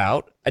check that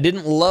out. I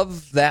didn't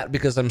love that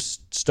because I'm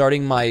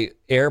starting my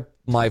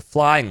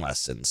flying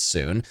lessons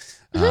soon.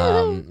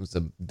 It was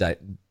a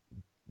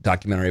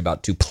documentary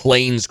about 2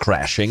 planes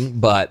crashing,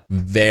 but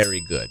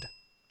very good.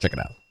 Check it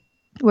out.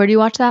 Where do you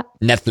watch that?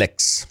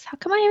 Netflix. How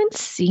come I haven't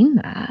seen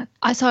that?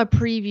 I saw a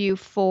preview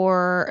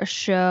for a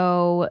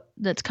show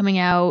that's coming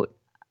out.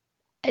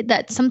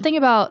 That's something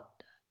about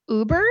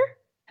Uber.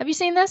 Have you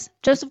seen this?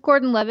 Joseph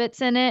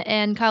Gordon-Levitt's in it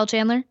and Kyle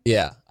Chandler.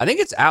 Yeah, I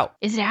think it's out.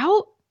 Is it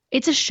out?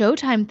 It's a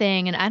Showtime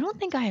thing, and I don't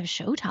think I have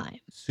Showtime.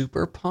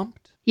 Super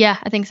pumped. Yeah,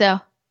 I think so.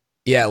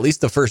 Yeah, at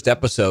least the first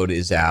episode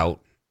is out.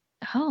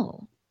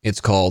 Oh.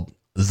 It's called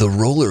The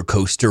Roller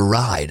Coaster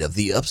Ride of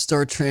the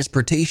Upstart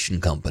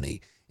Transportation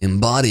Company,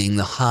 embodying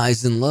the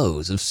highs and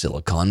lows of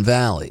Silicon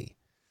Valley.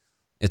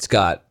 It's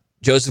got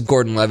Joseph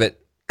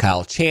Gordon-Levitt,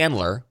 Kyle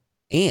Chandler,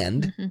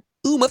 and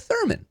Uma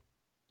Thurman.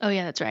 Oh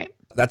yeah, that's right.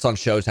 That's on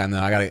Showtime, though.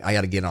 I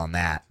gotta get on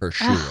that for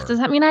sure. Does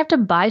that mean I have to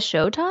buy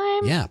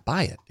Showtime? Yeah,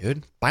 buy it,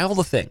 dude. Buy all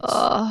the things.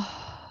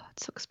 Oh,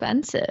 it's so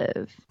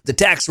expensive. The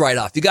tax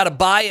write-off. You gotta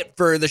buy it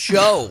for the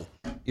show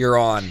you're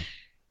on.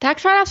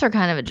 Tax write-offs are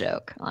kind of a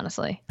joke,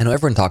 honestly. I know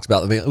everyone talks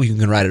about, oh, you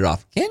can write it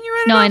off. Can you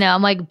write it No, off? I know.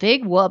 I'm like,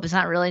 big whoop. It's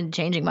not really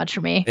changing much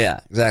for me. Yeah,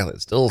 exactly.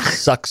 It still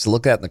sucks to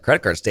look at in the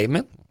credit card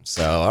statement.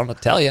 So I don't know what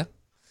to tell you.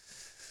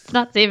 It's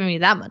not saving me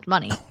that much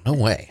money. No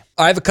way.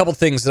 I have a couple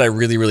things that I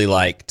really, really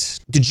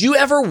liked. Did you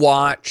ever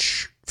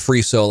watch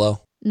Free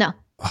Solo? No.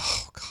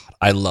 Oh, God.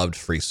 I loved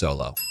Free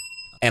Solo.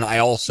 And I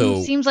also...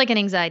 It seems like an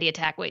anxiety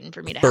attack waiting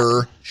for me to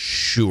For happen.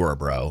 sure,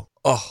 bro.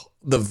 Oh,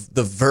 the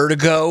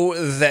vertigo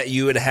that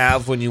you would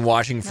have when you're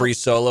watching Free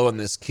Solo and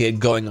this kid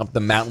going up the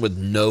mountain with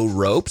no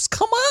ropes.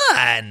 Come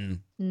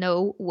on.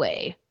 No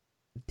way.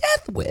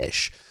 Death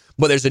Wish.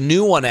 But there's a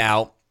new one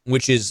out,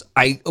 which is,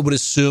 I would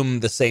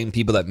assume the same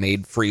people that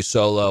made Free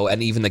Solo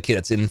and even the kid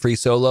that's in Free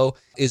Solo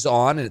is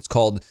on, and it's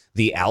called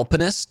The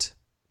Alpinist.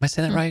 Am I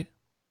saying that right?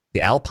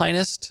 The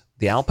Alpinist?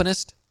 The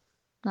Alpinist?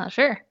 Not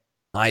sure.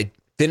 I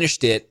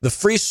finished it. The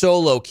Free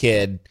Solo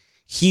kid,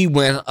 he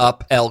went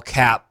up El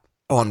Cap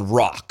on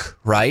rock,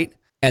 right?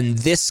 And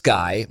this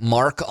guy,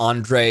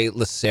 Marc-Andre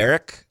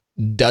Leclerc,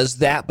 does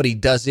that, but he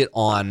does it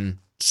on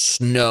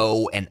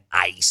snow and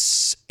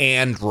ice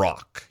and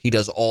rock. He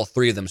does all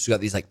 3 of them. So you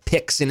got these like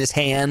picks in his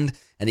hand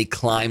and he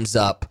climbs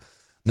up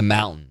the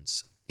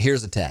mountains.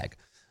 Here's the tag.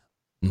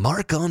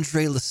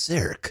 Marc-Andre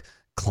Leclerc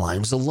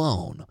climbs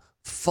alone,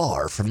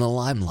 far from the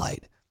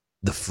limelight.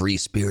 The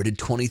free-spirited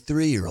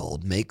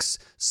 23-year-old makes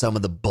some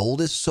of the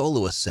boldest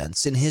solo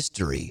ascents in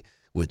history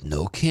with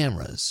no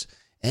cameras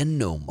and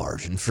no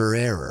margin for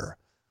error.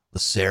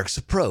 Leclerc's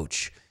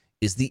approach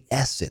is the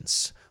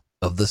essence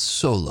of the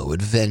solo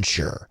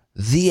adventure.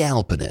 The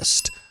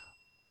Alpinist,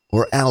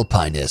 or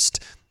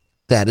Alpinist,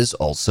 that is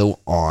also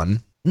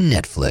on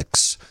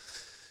Netflix.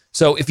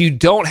 So if you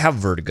don't have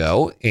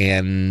vertigo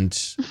and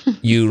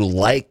you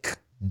like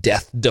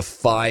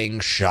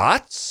death-defying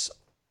shots,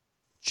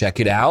 check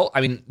it out.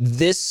 I mean,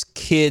 this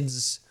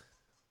kid's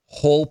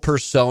whole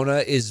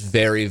persona is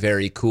very,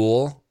 very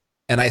cool.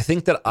 And I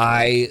think that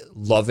I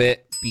love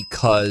it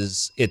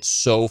because it's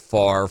so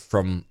far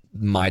from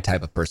my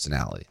type of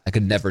personality. I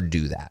could never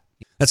do that.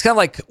 That's kind of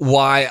like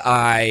why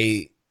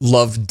I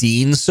love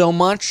Dean so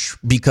much,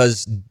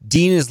 because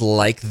Dean is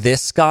like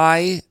this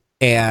guy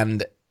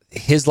and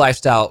his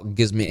lifestyle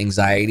gives me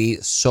anxiety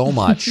so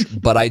much,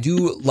 but I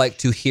do like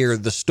to hear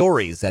the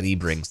stories that he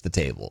brings to the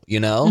table,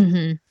 you know?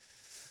 Mm-hmm.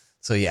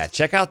 So yeah,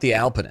 check out The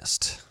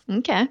Alpinist.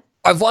 Okay.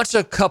 I've watched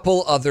a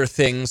couple other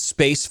things.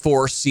 Space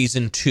Force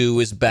Season 2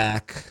 is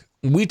back.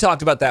 We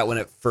talked about that when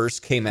it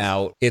first came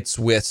out. It's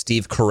with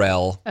Steve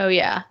Carell, Oh,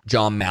 yeah.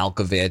 John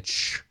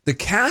Malkovich. The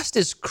cast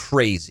is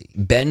crazy.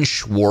 Ben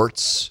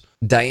Schwartz,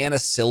 Diana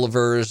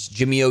Silvers,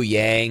 Jimmy O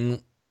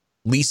Yang,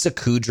 Lisa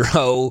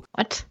Kudrow.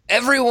 What?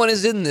 Everyone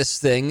is in this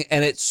thing,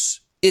 and it's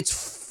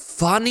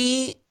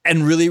funny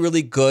and really,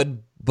 really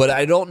good, but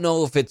I don't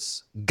know if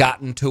it's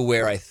gotten to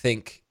where I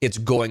think it's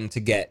going to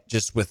get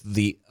just with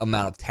the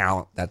amount of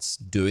talent that's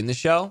doing the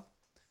show.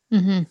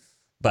 Mm-hmm.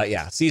 But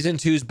yeah, Season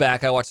 2's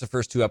back. I watched the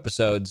first 2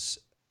 episodes.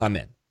 I'm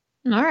in.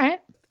 All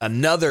right.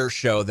 Another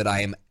show that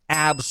I am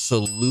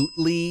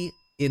absolutely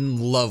in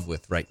love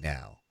with right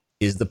now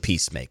is The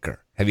Peacemaker.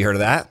 Have you heard of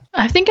that?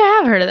 I think I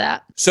have heard of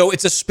that. So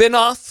it's a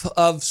spin-off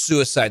of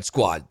Suicide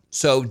Squad.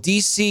 So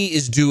DC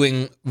is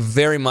doing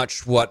very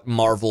much what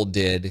Marvel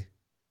did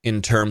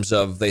in terms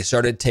of they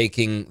started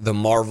taking the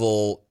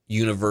Marvel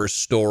Universe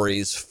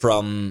stories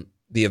from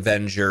the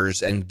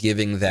Avengers and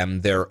giving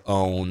them their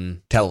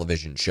own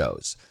television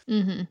shows.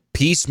 Mm-hmm.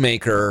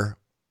 Peacemaker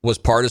was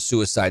part of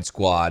Suicide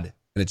Squad,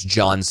 and it's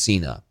John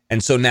Cena.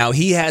 And so now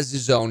he has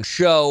his own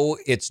show.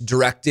 It's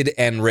directed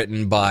and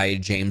written by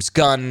James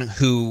Gunn,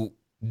 who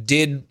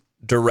did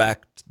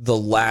direct the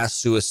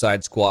last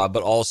Suicide Squad,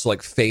 but also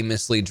like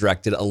famously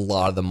directed a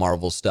lot of the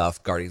Marvel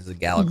stuff, Guardians of the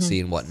Galaxy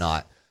and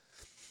whatnot.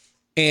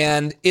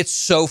 And it's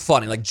so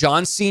funny. Like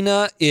John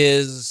Cena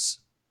is,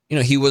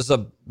 he was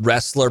a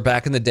wrestler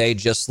back in the day,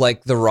 just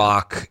like The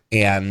Rock,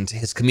 and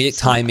his comedic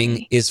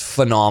timing is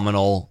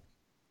phenomenal.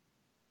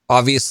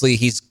 Obviously,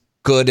 he's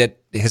good at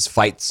his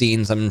fight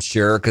scenes, I'm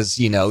sure, because,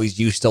 he's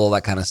used to all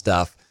that kind of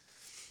stuff.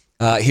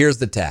 Here's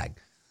the tag.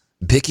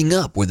 Picking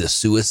up where the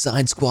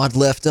Suicide Squad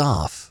left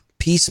off,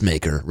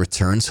 Peacemaker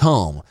returns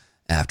home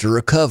after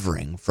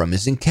recovering from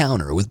his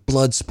encounter with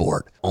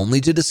Bloodsport,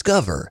 only to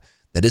discover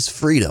that his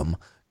freedom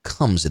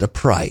comes at a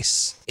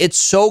price. It's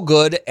so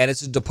good, and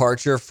it's a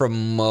departure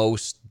from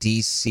most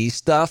DC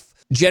stuff.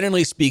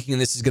 Generally speaking,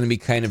 this is going to be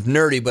kind of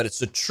nerdy, but it's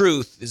the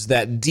truth, is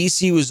that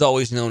DC was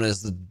always known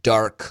as the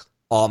dark,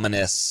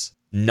 ominous,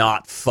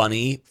 not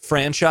funny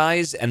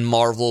franchise, and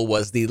Marvel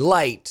was the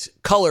light,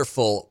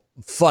 colorful,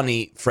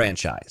 funny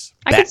franchise.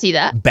 I can see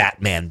that.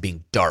 Batman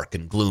being dark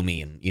and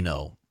gloomy and,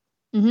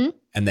 Mm-hmm.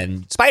 and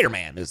then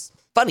Spider-Man is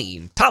funny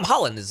and Tom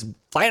Holland is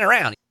flying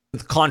around. The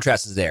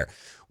contrast is there.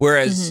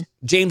 Whereas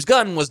James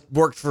Gunn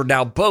worked for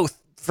now both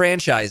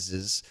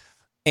franchises,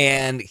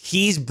 and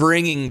he's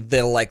bringing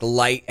the like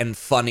light and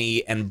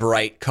funny and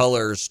bright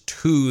colors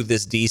to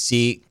this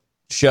DC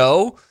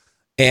show,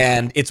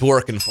 and it's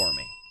working for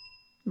me.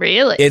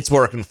 Really? It's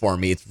working for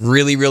me. It's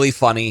really, really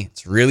funny.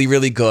 It's really,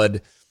 really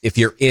good. If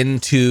you're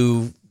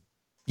into,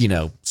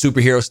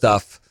 superhero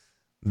stuff,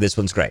 this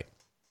one's great.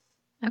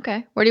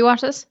 Okay. Where do you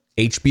watch this?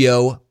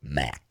 HBO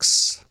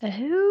Max.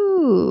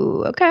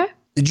 Oh, okay.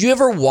 Did you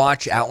ever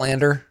watch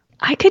Outlander?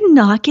 I could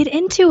not get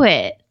into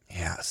it.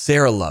 Yeah,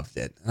 Sarah loved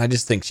it. I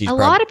just think she's a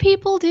lot of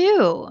people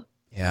do.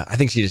 Yeah, I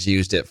think she just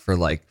used it for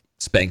like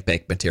spank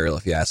bank material,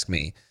 if you ask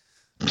me.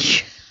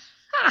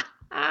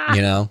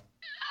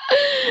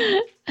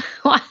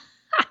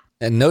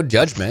 And no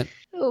judgment.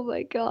 Oh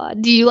my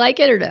God. Do you like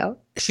it or no?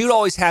 She would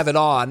always have it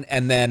on,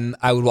 and then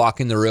I would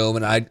walk in the room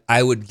and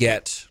I would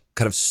get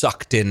kind of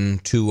sucked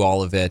into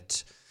all of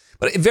it.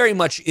 But it very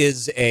much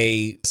is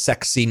a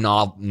sexy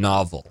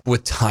novel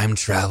with time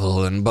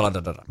travel and blah, blah,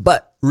 blah, blah.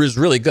 But it was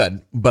really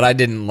good, but I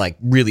didn't like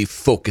really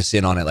focus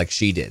in on it like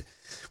she did.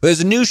 But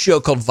there's a new show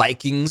called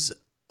Vikings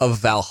of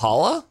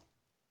Valhalla.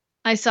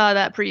 I saw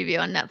that preview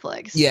on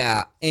Netflix.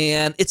 Yeah,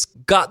 and it's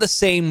got the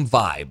same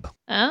vibe.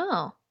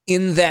 Oh.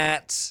 In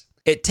that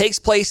it takes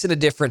place in a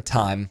different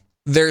time.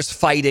 There's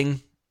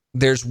fighting,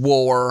 there's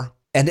war,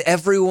 and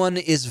everyone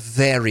is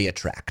very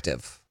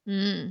attractive.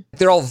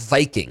 They're all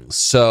Vikings,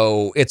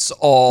 so it's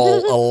all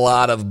a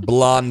lot of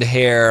blonde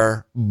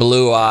hair,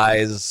 blue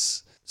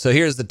eyes. So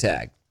here's the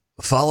tag.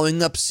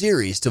 Following up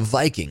series to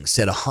Vikings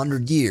set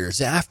 100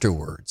 years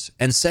afterwards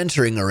and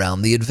centering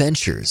around the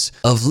adventures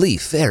of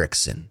Leif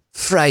Erikson,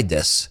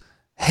 Freydis,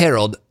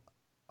 Harold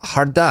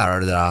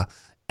Hardrada,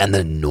 and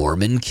the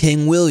Norman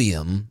King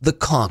William the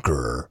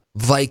Conqueror.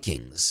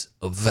 Vikings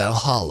of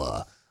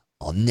Valhalla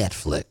on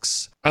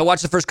Netflix. I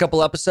watched the first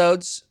couple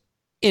episodes.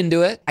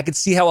 Into it. I could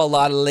see how a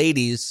lot of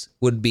ladies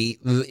would be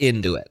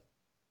into it.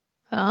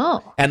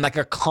 Oh. And like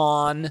a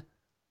con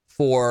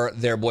for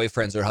their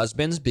boyfriends or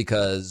husbands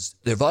because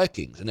they're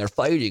Vikings and they're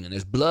fighting and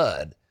there's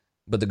blood.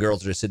 But the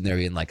girls are just sitting there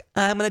being like,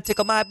 I'm going to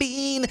tickle my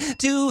bean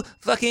to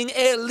fucking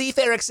Leif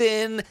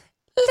Erikson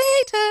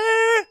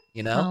later.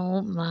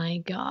 Oh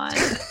my God.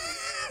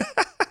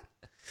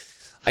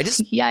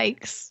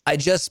 Yikes. I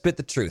just spit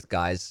the truth,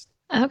 guys.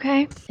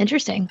 Okay.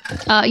 Interesting.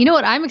 You know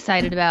what I'm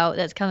excited about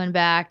that's coming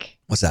back?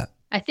 What's that?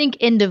 I think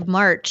end of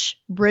March,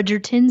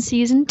 Bridgerton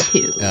season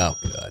 2. Oh,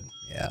 good.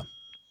 Yeah.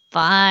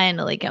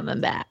 Finally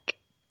coming back.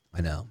 I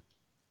know.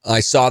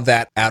 I saw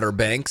that Outer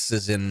Banks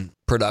is in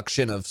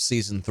production of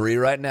season 3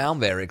 right now.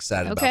 I'm very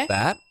excited about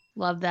that.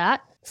 Love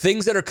that.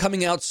 Things that are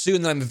coming out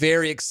soon that I'm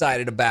very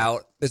excited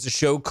about. There's a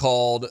show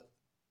called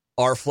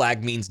Our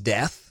Flag Means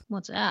Death.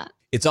 What's that?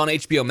 It's on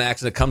HBO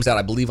Max and it comes out,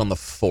 I believe, on the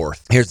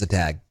 4th. Here's the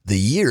tag. The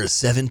year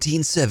is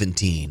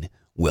 1717.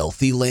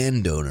 Wealthy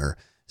landowner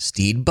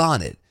Stede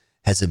Bonnet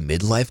has a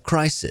midlife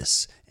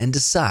crisis and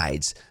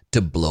decides to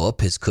blow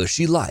up his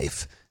cushy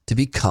life to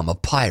become a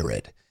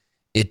pirate.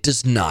 It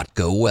does not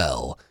go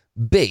well.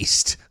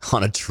 Based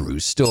on a true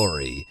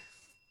story.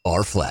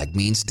 Our Flag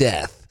Means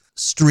Death.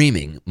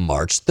 Streaming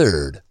March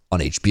 3rd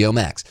on HBO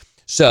Max.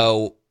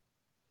 So,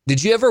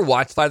 did you ever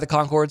watch Flight of the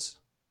Conchords?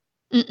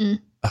 Mm-mm.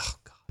 Oh,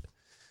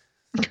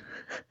 God.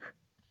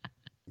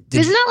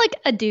 Isn't that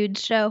like a dude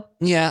show?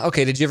 Yeah,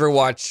 okay. Did you ever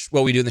watch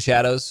What We Do in the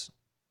Shadows?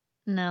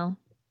 No.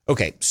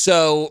 Okay,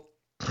 so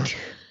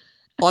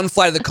on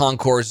Flight of the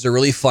Conchords, there's a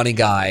really funny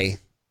guy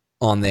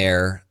on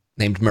there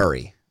named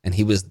Murray, and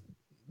he was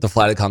the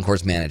Flight of the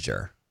Conchords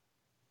manager.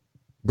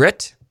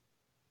 Britt?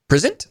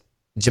 Present?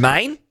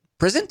 Jermaine?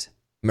 Present?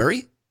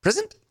 Murray?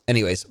 Present?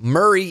 Anyways,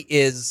 Murray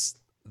is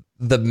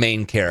the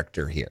main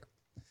character here.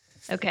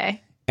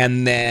 Okay.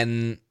 And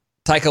then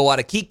Taika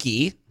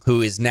Waititi,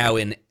 who is now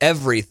in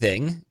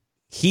everything,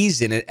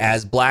 he's in it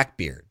as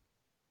Blackbeard.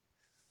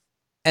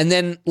 And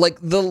then like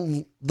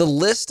the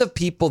list of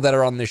people that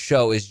are on this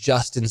show is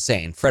just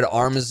insane. Fred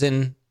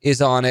Armisen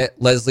is on it.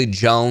 Leslie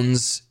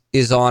Jones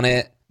is on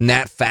it.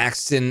 Nat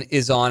Faxon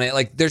is on it.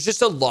 Like there's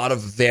just a lot of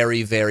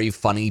very, very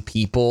funny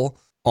people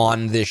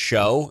on this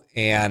show.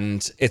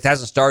 And it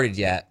hasn't started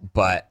yet,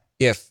 but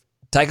if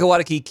Taika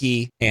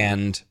Waititi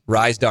and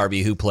Rhys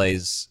Darby, who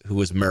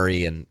was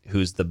Murray and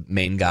who's the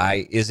main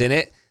guy, is in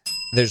it,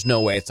 there's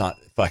no way it's not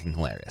fucking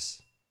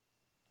hilarious.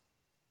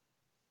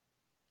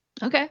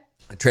 Okay.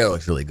 The trailer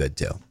looks really good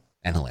too,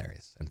 and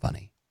hilarious and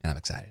funny, and I'm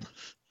excited.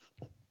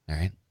 All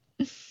right.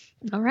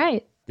 All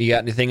right. You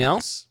got anything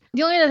else?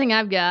 The only other thing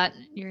I've got,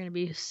 you're going to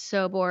be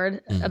so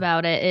bored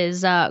about it,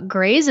 is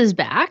Grey's is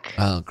back.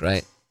 Oh,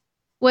 great.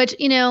 Which,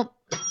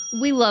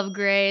 we love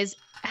Grey's.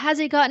 Has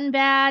it gotten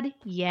bad?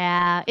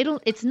 Yeah.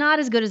 It's not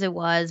as good as it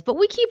was, but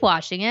we keep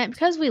watching it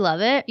because we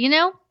love it,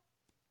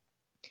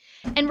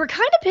 And we're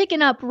kind of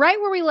picking up right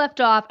where we left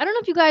off. I don't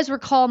know if you guys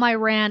recall my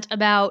rant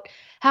about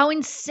how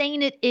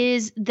insane it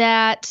is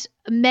that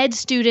med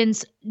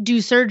students do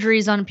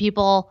surgeries on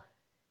people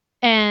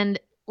and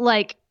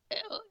like,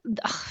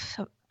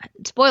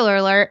 spoiler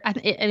alert. I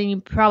mean,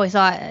 you probably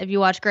saw it if you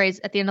watched Grey's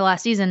at the end of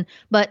last season,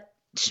 but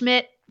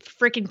Schmidt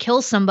freaking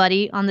kills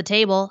somebody on the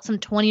table, some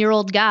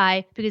 20-year-old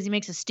guy, because he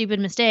makes a stupid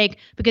mistake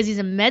because he's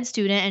a med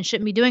student and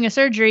shouldn't be doing a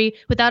surgery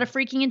without a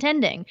freaking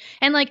intending.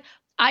 And like,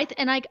 I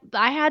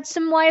had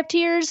some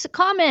YFTers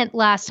comment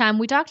last time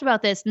we talked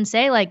about this and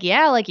say like,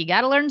 yeah, like you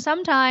got to learn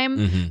sometime.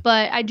 Mm-hmm.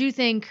 But I do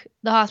think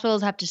the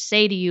hospitals have to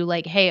say to you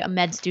like, hey, a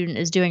med student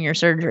is doing your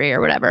surgery or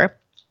whatever.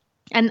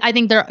 And I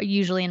think there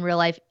usually in real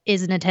life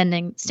is an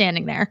attending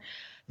standing there.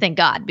 Thank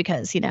God,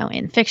 because,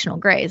 in fictional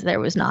Grey's,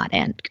 there was not.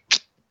 And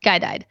guy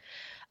died.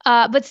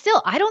 But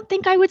still, I don't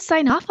think I would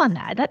sign off on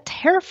that. That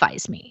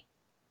terrifies me.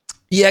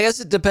 Yeah, I guess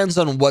it depends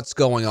on what's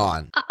going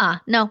on.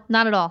 No,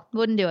 not at all.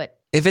 Wouldn't do it.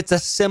 If it's a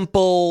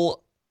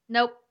simple...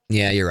 Nope.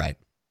 Yeah, you're right.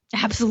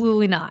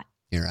 Absolutely not.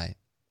 You're right.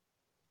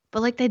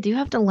 But like they do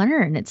have to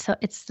learn. That's a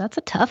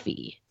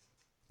toughie.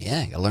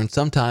 Yeah, you gotta learn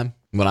sometime.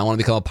 When I want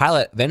to become a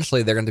pilot,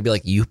 eventually they're going to be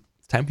like,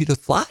 it's time for you to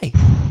fly.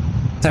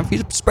 It's time for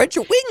you to spread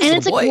your wings, And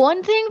it's boy. like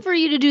one thing for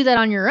you to do that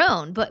on your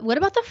own, but what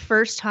about the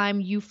first time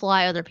you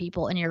fly other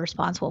people and you're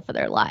responsible for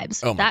their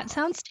lives? Oh that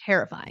sounds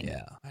terrifying.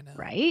 Yeah, I know.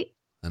 Right?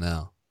 I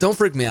know. Don't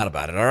freak me out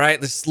about it, all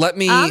right? Just let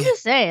me... I'm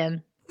just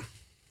saying.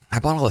 I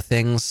bought all the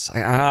things.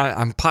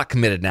 I'm pot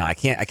committed now. I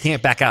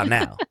can't back out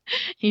now.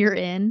 You're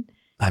in.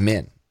 I'm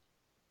in.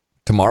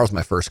 Tomorrow's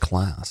my first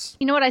class.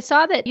 You know what? I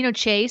saw that,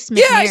 Chase McNary.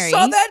 Yeah, I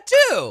saw that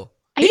too.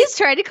 He's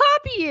trying to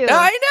copy you.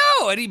 I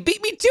know. And he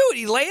beat me too. And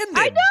he landed.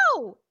 I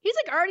know. He's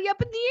like already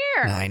up in the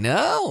air. I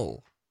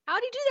know.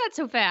 How'd he do that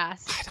so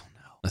fast? I don't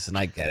know. Listen,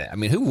 I get it. I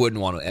mean, who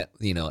wouldn't want to,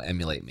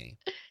 emulate me?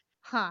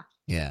 Huh.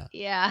 Yeah.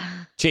 Yeah.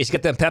 Chase, you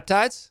got them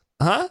peptides?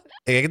 Huh?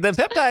 You get them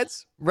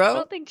peptides, I bro.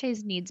 don't think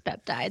Chase needs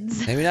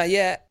peptides. Maybe not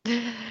yet.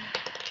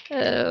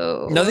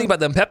 Oh. Another thing about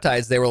them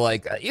peptides, they were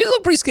like, you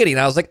look pretty skinny. And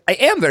I was like, I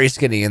am very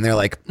skinny. And they're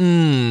like,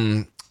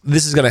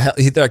 this is going to help.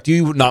 They're like, do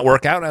you not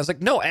work out? And I was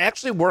like, no, I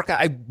actually work out.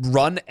 I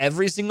run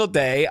every single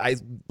day. I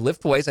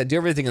lift weights. I do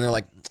everything. And they're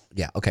like,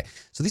 yeah, okay.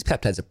 So these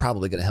peptides are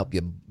probably going to help you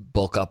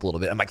bulk up a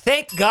little bit. I'm like,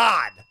 thank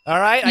God. All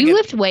right. You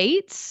lift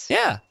weights?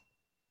 Yeah.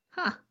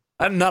 Huh.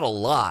 I'm not a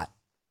lot,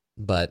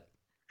 but.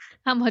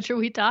 How much are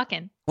we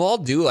talking? Well, I'll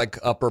do like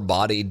upper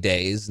body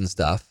days and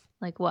stuff.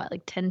 Like what?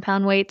 Like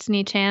 10-pound weights in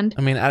each hand?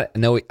 I mean, I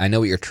know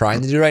what you're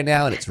trying to do right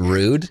now, and it's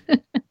rude.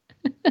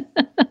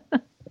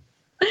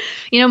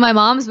 My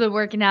mom's been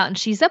working out, and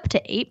she's up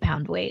to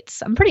 8-pound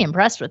weights. I'm pretty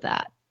impressed with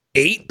that.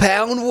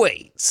 8-pound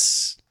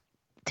weights.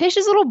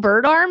 Tish's little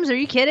bird arms? Are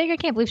you kidding? I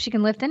can't believe she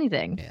can lift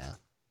anything. Yeah.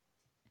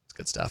 It's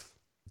good stuff.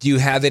 Do you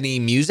have any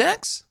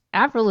musics?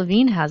 Avril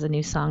Lavigne has a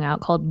new song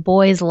out called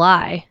Boys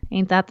Lie.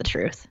 Ain't that the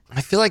truth? I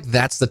feel like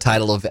that's the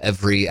title of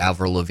every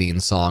Avril Lavigne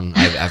song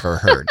I've ever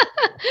heard.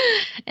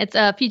 It's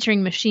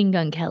featuring Machine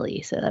Gun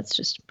Kelly, so that's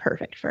just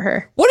perfect for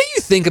her. What do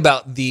you think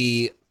about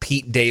the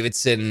Pete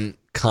Davidson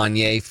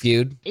Kanye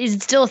feud? Is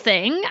it still a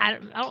thing? I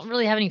don't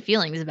really have any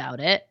feelings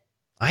about it.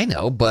 I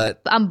know,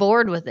 but I'm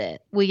bored with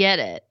it. We get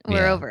it.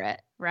 We're over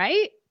it,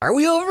 right? Are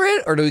we over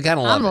it, or do we kind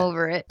of love I'm it?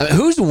 over it. I mean,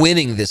 who's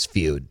winning this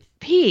feud?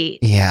 Pete.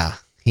 Yeah,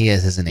 he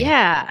is, isn't he?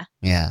 Yeah.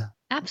 Yeah.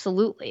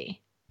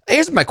 Absolutely.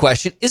 Here's my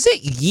question. Is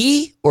it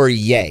Yee or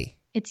Yay?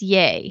 It's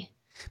yay.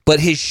 But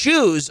his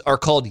shoes are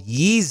called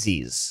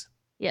Yeezys.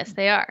 Yes,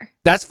 they are.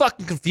 That's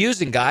fucking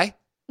confusing, guy.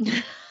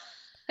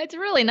 It's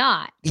really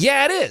not.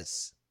 Yeah, it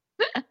is.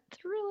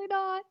 It's really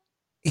not.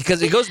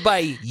 Because it goes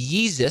by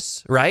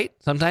Yeezus, right?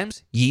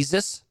 Sometimes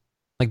Yeezus,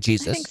 like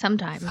Jesus. I think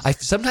sometimes.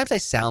 Sometimes I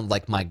sound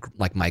like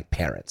my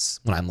parents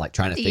when I'm like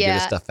trying to figure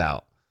this stuff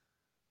out.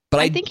 But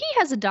I think he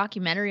has a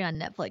documentary on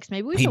Netflix.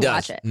 Maybe we should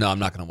watch it. No, I'm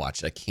not going to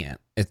watch it. I can't.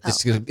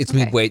 It's okay.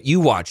 me way. You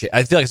watch it.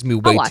 I feel like it's going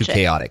to be way too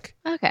chaotic.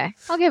 Okay,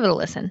 I'll give it a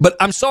listen. But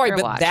I'm sorry,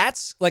 but watch.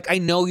 that's like, I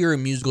know you're a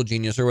musical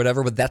genius or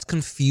whatever, but that's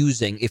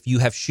confusing. If you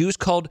have shoes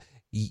called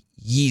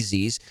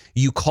Yeezys,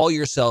 you call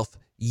yourself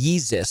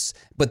Yeezus,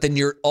 but then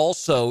your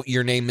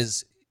name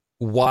is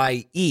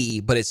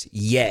Y-E, but it's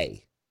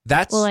Yay.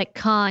 That's Well, like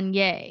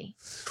Kanye.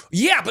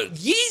 yeah, but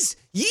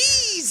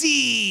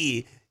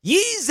Yeezy,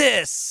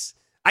 Yeezus.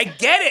 I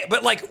get it,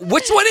 but like,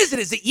 which one is it?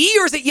 Is it Yee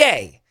or is it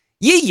Yay?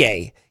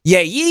 Yee.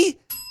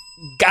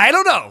 I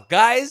don't know,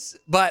 guys,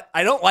 but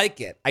I don't like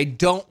it. I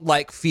don't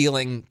like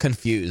feeling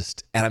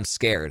confused, and I'm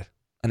scared.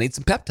 I need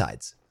some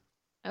peptides.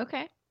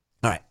 Okay.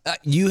 All right,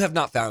 you have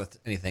not found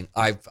anything.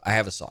 I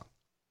have a song.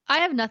 I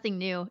have nothing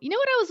new. You know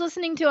what I was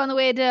listening to on the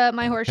way to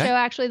my horse Okay. show?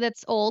 Actually,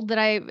 that's old.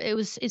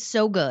 It's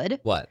so good.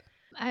 What?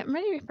 I'm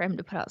ready for him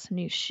to put out some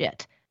new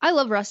shit. I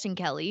love Rustin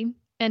Kelly,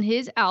 and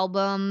his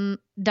album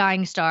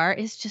Dying Star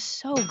is just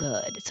so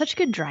good. It's such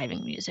good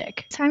driving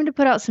music. Time to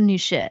put out some new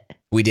shit.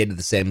 We dated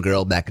the same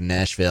girl back in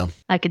Nashville.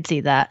 I could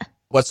see that.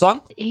 What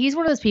song? He's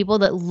one of those people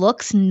that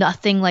looks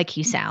nothing like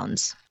he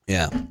sounds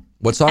Yeah.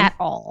 What song? at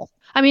all.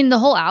 I mean, the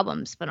whole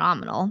album's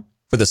phenomenal.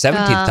 For the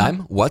 17th time?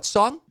 What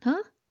song?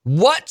 Huh?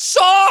 What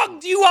song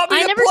do you want me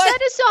I to never play?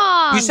 said a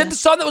song. You said the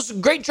song that was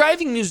great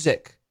driving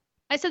music.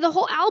 I said the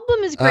whole album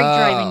is great Oh.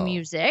 driving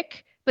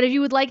music. But if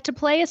you would like to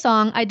play a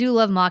song, I do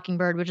love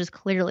Mockingbird, which is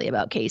clearly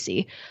about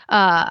Casey.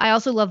 I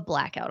also love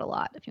Blackout a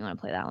lot, if you want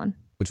to play that one.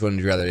 Which one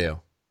would you rather do?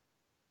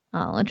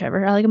 Oh, and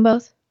Trevor, I like them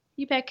both.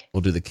 You pick.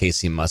 We'll do the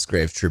Casey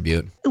Musgrave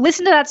tribute.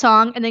 Listen to that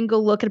song and then go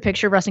look at a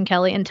picture of Russ and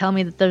Kelly and tell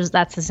me that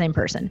that's the same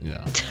person.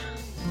 Yeah.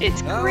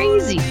 It's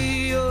crazy.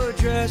 You're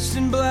dressed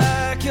in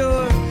black,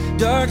 your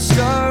dark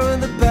star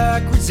with a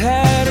backwards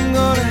hat. I'm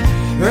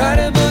gonna write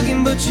a book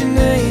and put your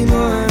name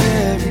on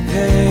every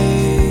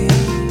page.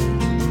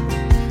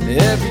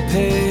 Every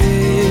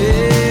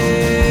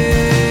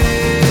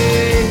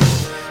page.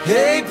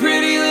 Hey,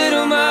 pretty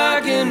little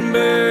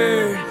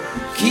mockingbird,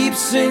 keep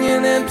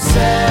singing them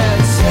sad,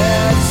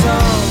 sad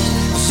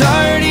songs. It's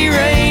already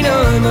rain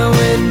on my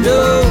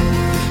window.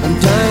 I'm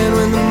dying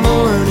when the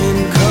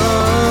morning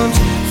comes.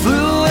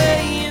 Flew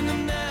away in the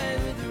night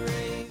with the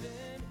raven.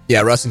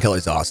 Yeah, Russ and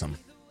Kelly's awesome.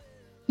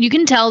 You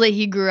can tell that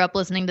he grew up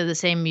listening to the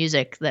same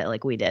music that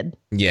like we did.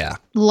 Yeah.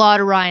 A lot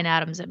of Ryan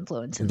Adams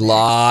influence. A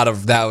lot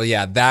of that.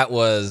 Yeah, that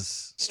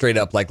was straight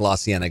up like La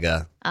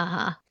Cienega.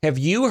 Uh-huh. Have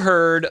you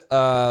heard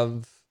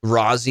of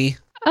Rozzy?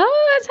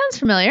 Oh, that sounds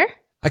familiar.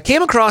 I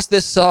came across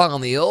this song on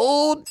the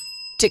old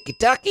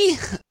Tiki-Taki.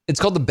 It's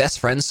called the Best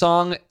Friend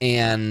song,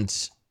 and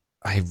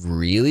I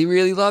really,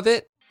 really love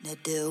it.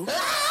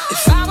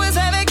 If I was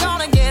ever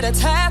gonna get a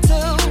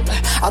tattoo,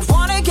 I'd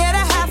wanna get a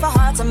half a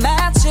heart to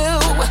match you.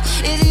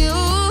 It's you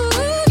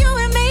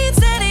and me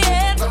to the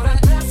end.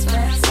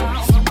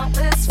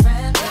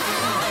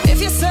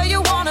 If you say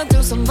you wanna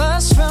do some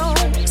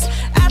mushrooms,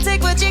 I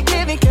take what you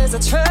give me 'cause I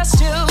trust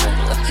you.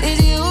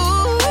 It's you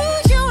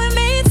and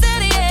me to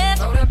the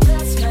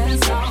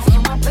end.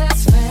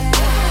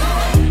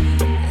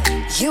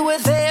 You were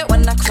there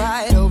when I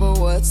cried over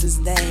what's his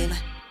name.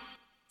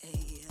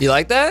 You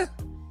like that?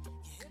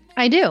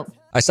 I do.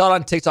 I saw it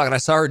on TikTok, and I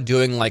saw her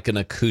doing like an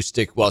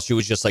acoustic while she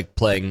was just like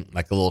playing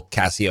like a little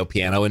Casio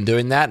piano and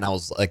doing that. And I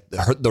was like,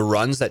 the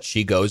runs that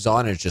she goes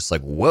on is just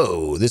like,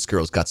 whoa, this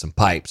girl's got some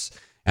pipes.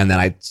 And then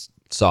I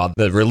saw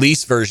the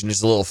release version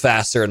is a little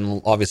faster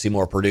and obviously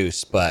more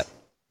produced, but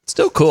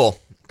still cool.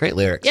 Great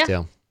lyrics Yeah.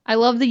 too. I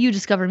love that you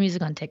discover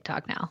music on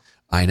TikTok now.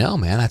 I know,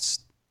 man.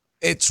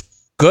 It's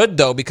good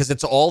though, because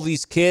it's all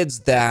these kids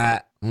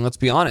that, let's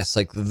be honest,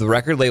 like the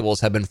record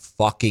labels have been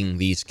fucking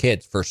these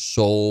kids for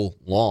so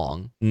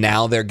long.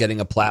 Now they're getting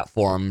a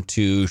platform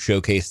to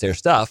showcase their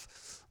stuff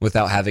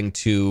without having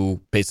to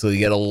basically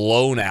get a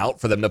loan out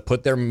for them to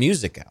put their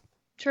music out.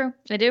 True.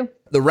 I do.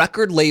 The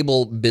record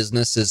label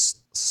business is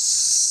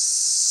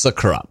so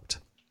corrupt.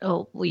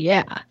 Oh, well,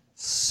 yeah.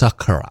 So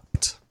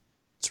corrupt.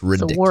 It's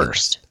ridiculous. The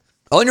worst.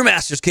 Own your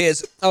masters,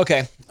 kids. Okay.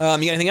 You got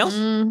anything else?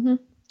 Mm-hmm.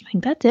 I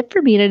think that's it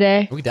for me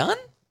today. Are we done?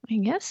 I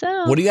guess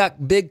so. What do you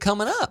got big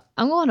coming up?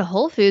 I'm going to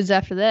Whole Foods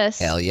after this.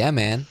 Hell yeah,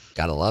 man.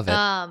 Gotta love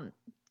it.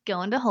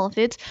 Going to Whole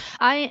Foods.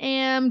 I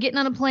am getting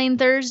on a plane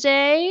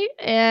Thursday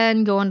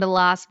and going to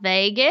Las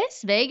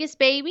Vegas. Vegas,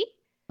 baby.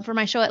 For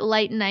my show at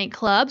Light Night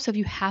Club. So if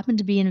you happen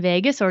to be in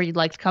Vegas or you'd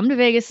like to come to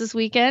Vegas this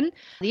weekend,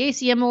 the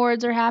ACM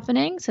Awards are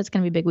happening. So it's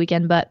going to be a big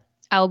weekend, but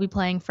I will be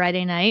playing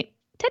Friday night.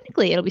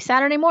 Technically, it'll be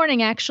Saturday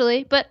morning,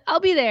 actually, but I'll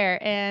be there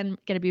and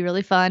going to be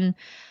really fun.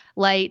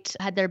 Light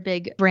had their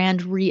big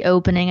brand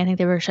reopening. I think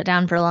they were shut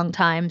down for a long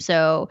time.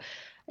 So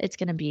it's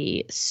going to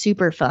be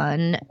super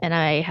fun. And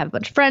I have a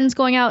bunch of friends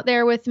going out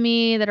there with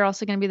me that are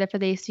also going to be there for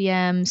the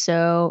ACM.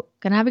 So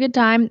going to have a good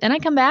time. Then I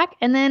come back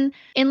and then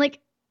in like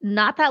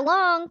not that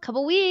long,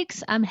 couple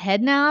weeks, I'm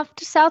heading off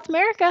to South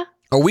America.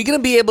 Are we going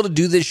to be able to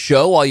do this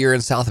show while you're in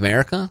South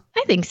America?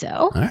 I think so.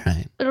 All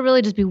right. It'll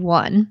really just be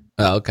one,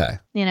 Oh, okay.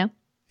 you know?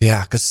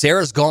 Yeah, because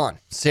Sarah's gone.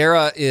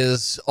 Sarah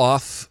is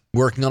off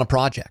working on a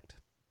project.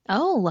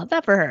 Oh, love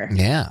that for her.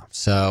 Yeah,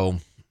 so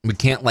we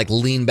can't like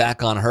lean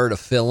back on her to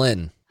fill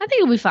in. I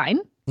think it'll be fine.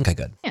 Okay,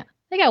 good. Yeah.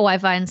 They got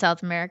Wi-Fi in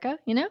South America,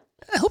 you know?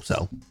 I hope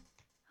so.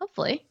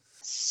 Hopefully.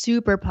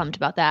 Super pumped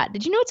about that.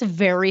 Did you know it's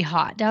very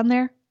hot down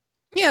there?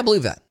 Yeah, I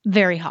believe that.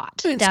 Very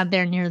hot It's- down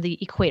there near the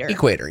equator.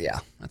 Equator, yeah.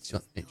 That's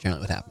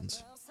generally what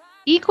happens.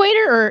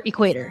 Equator or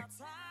equator?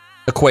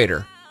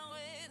 Equator.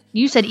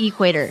 You said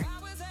equator.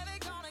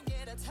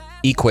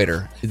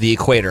 Equator. The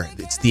equator.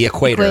 It's the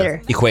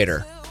equator.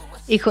 Equator.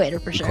 Equator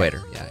for sure.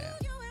 Equator. Yeah.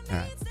 All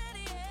right.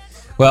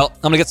 Well,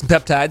 I'm gonna get some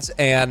peptides,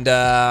 and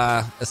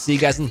I'll see you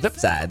guys on the flip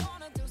side.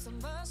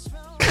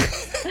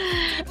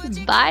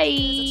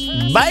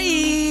 Bye.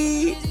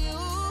 Bye.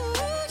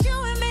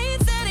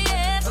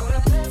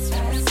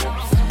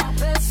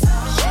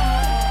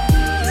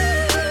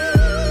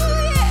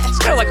 It's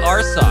kind of like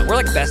our song. We're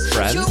like best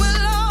friends. Oh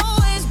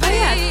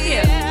yeah, it's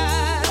cute.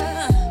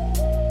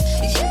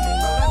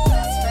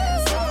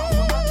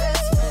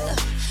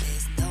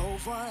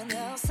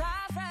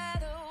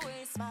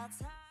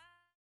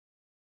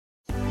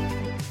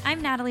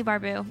 I'm Natalie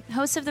Barbu,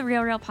 host of the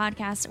Real Reel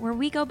podcast, where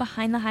we go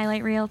behind the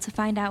highlight reel to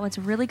find out what's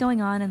really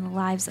going on in the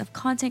lives of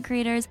content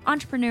creators,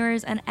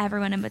 entrepreneurs, and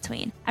everyone in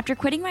between. After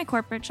quitting my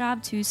corporate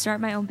job to start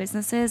my own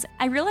businesses,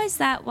 I realized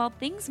that while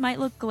things might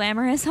look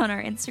glamorous on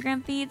our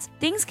Instagram feeds,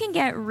 things can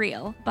get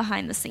real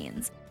behind the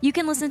scenes. You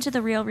can listen to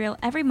The Real Reel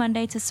every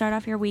Monday to start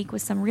off your week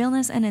with some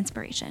realness and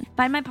inspiration.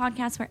 Find my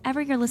podcast wherever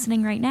you're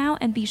listening right now,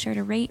 and be sure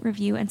to rate,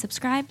 review, and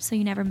subscribe so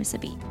you never miss a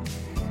beat.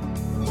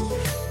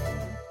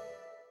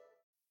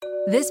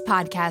 This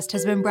podcast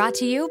has been brought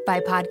to you by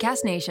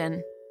Podcast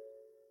Nation.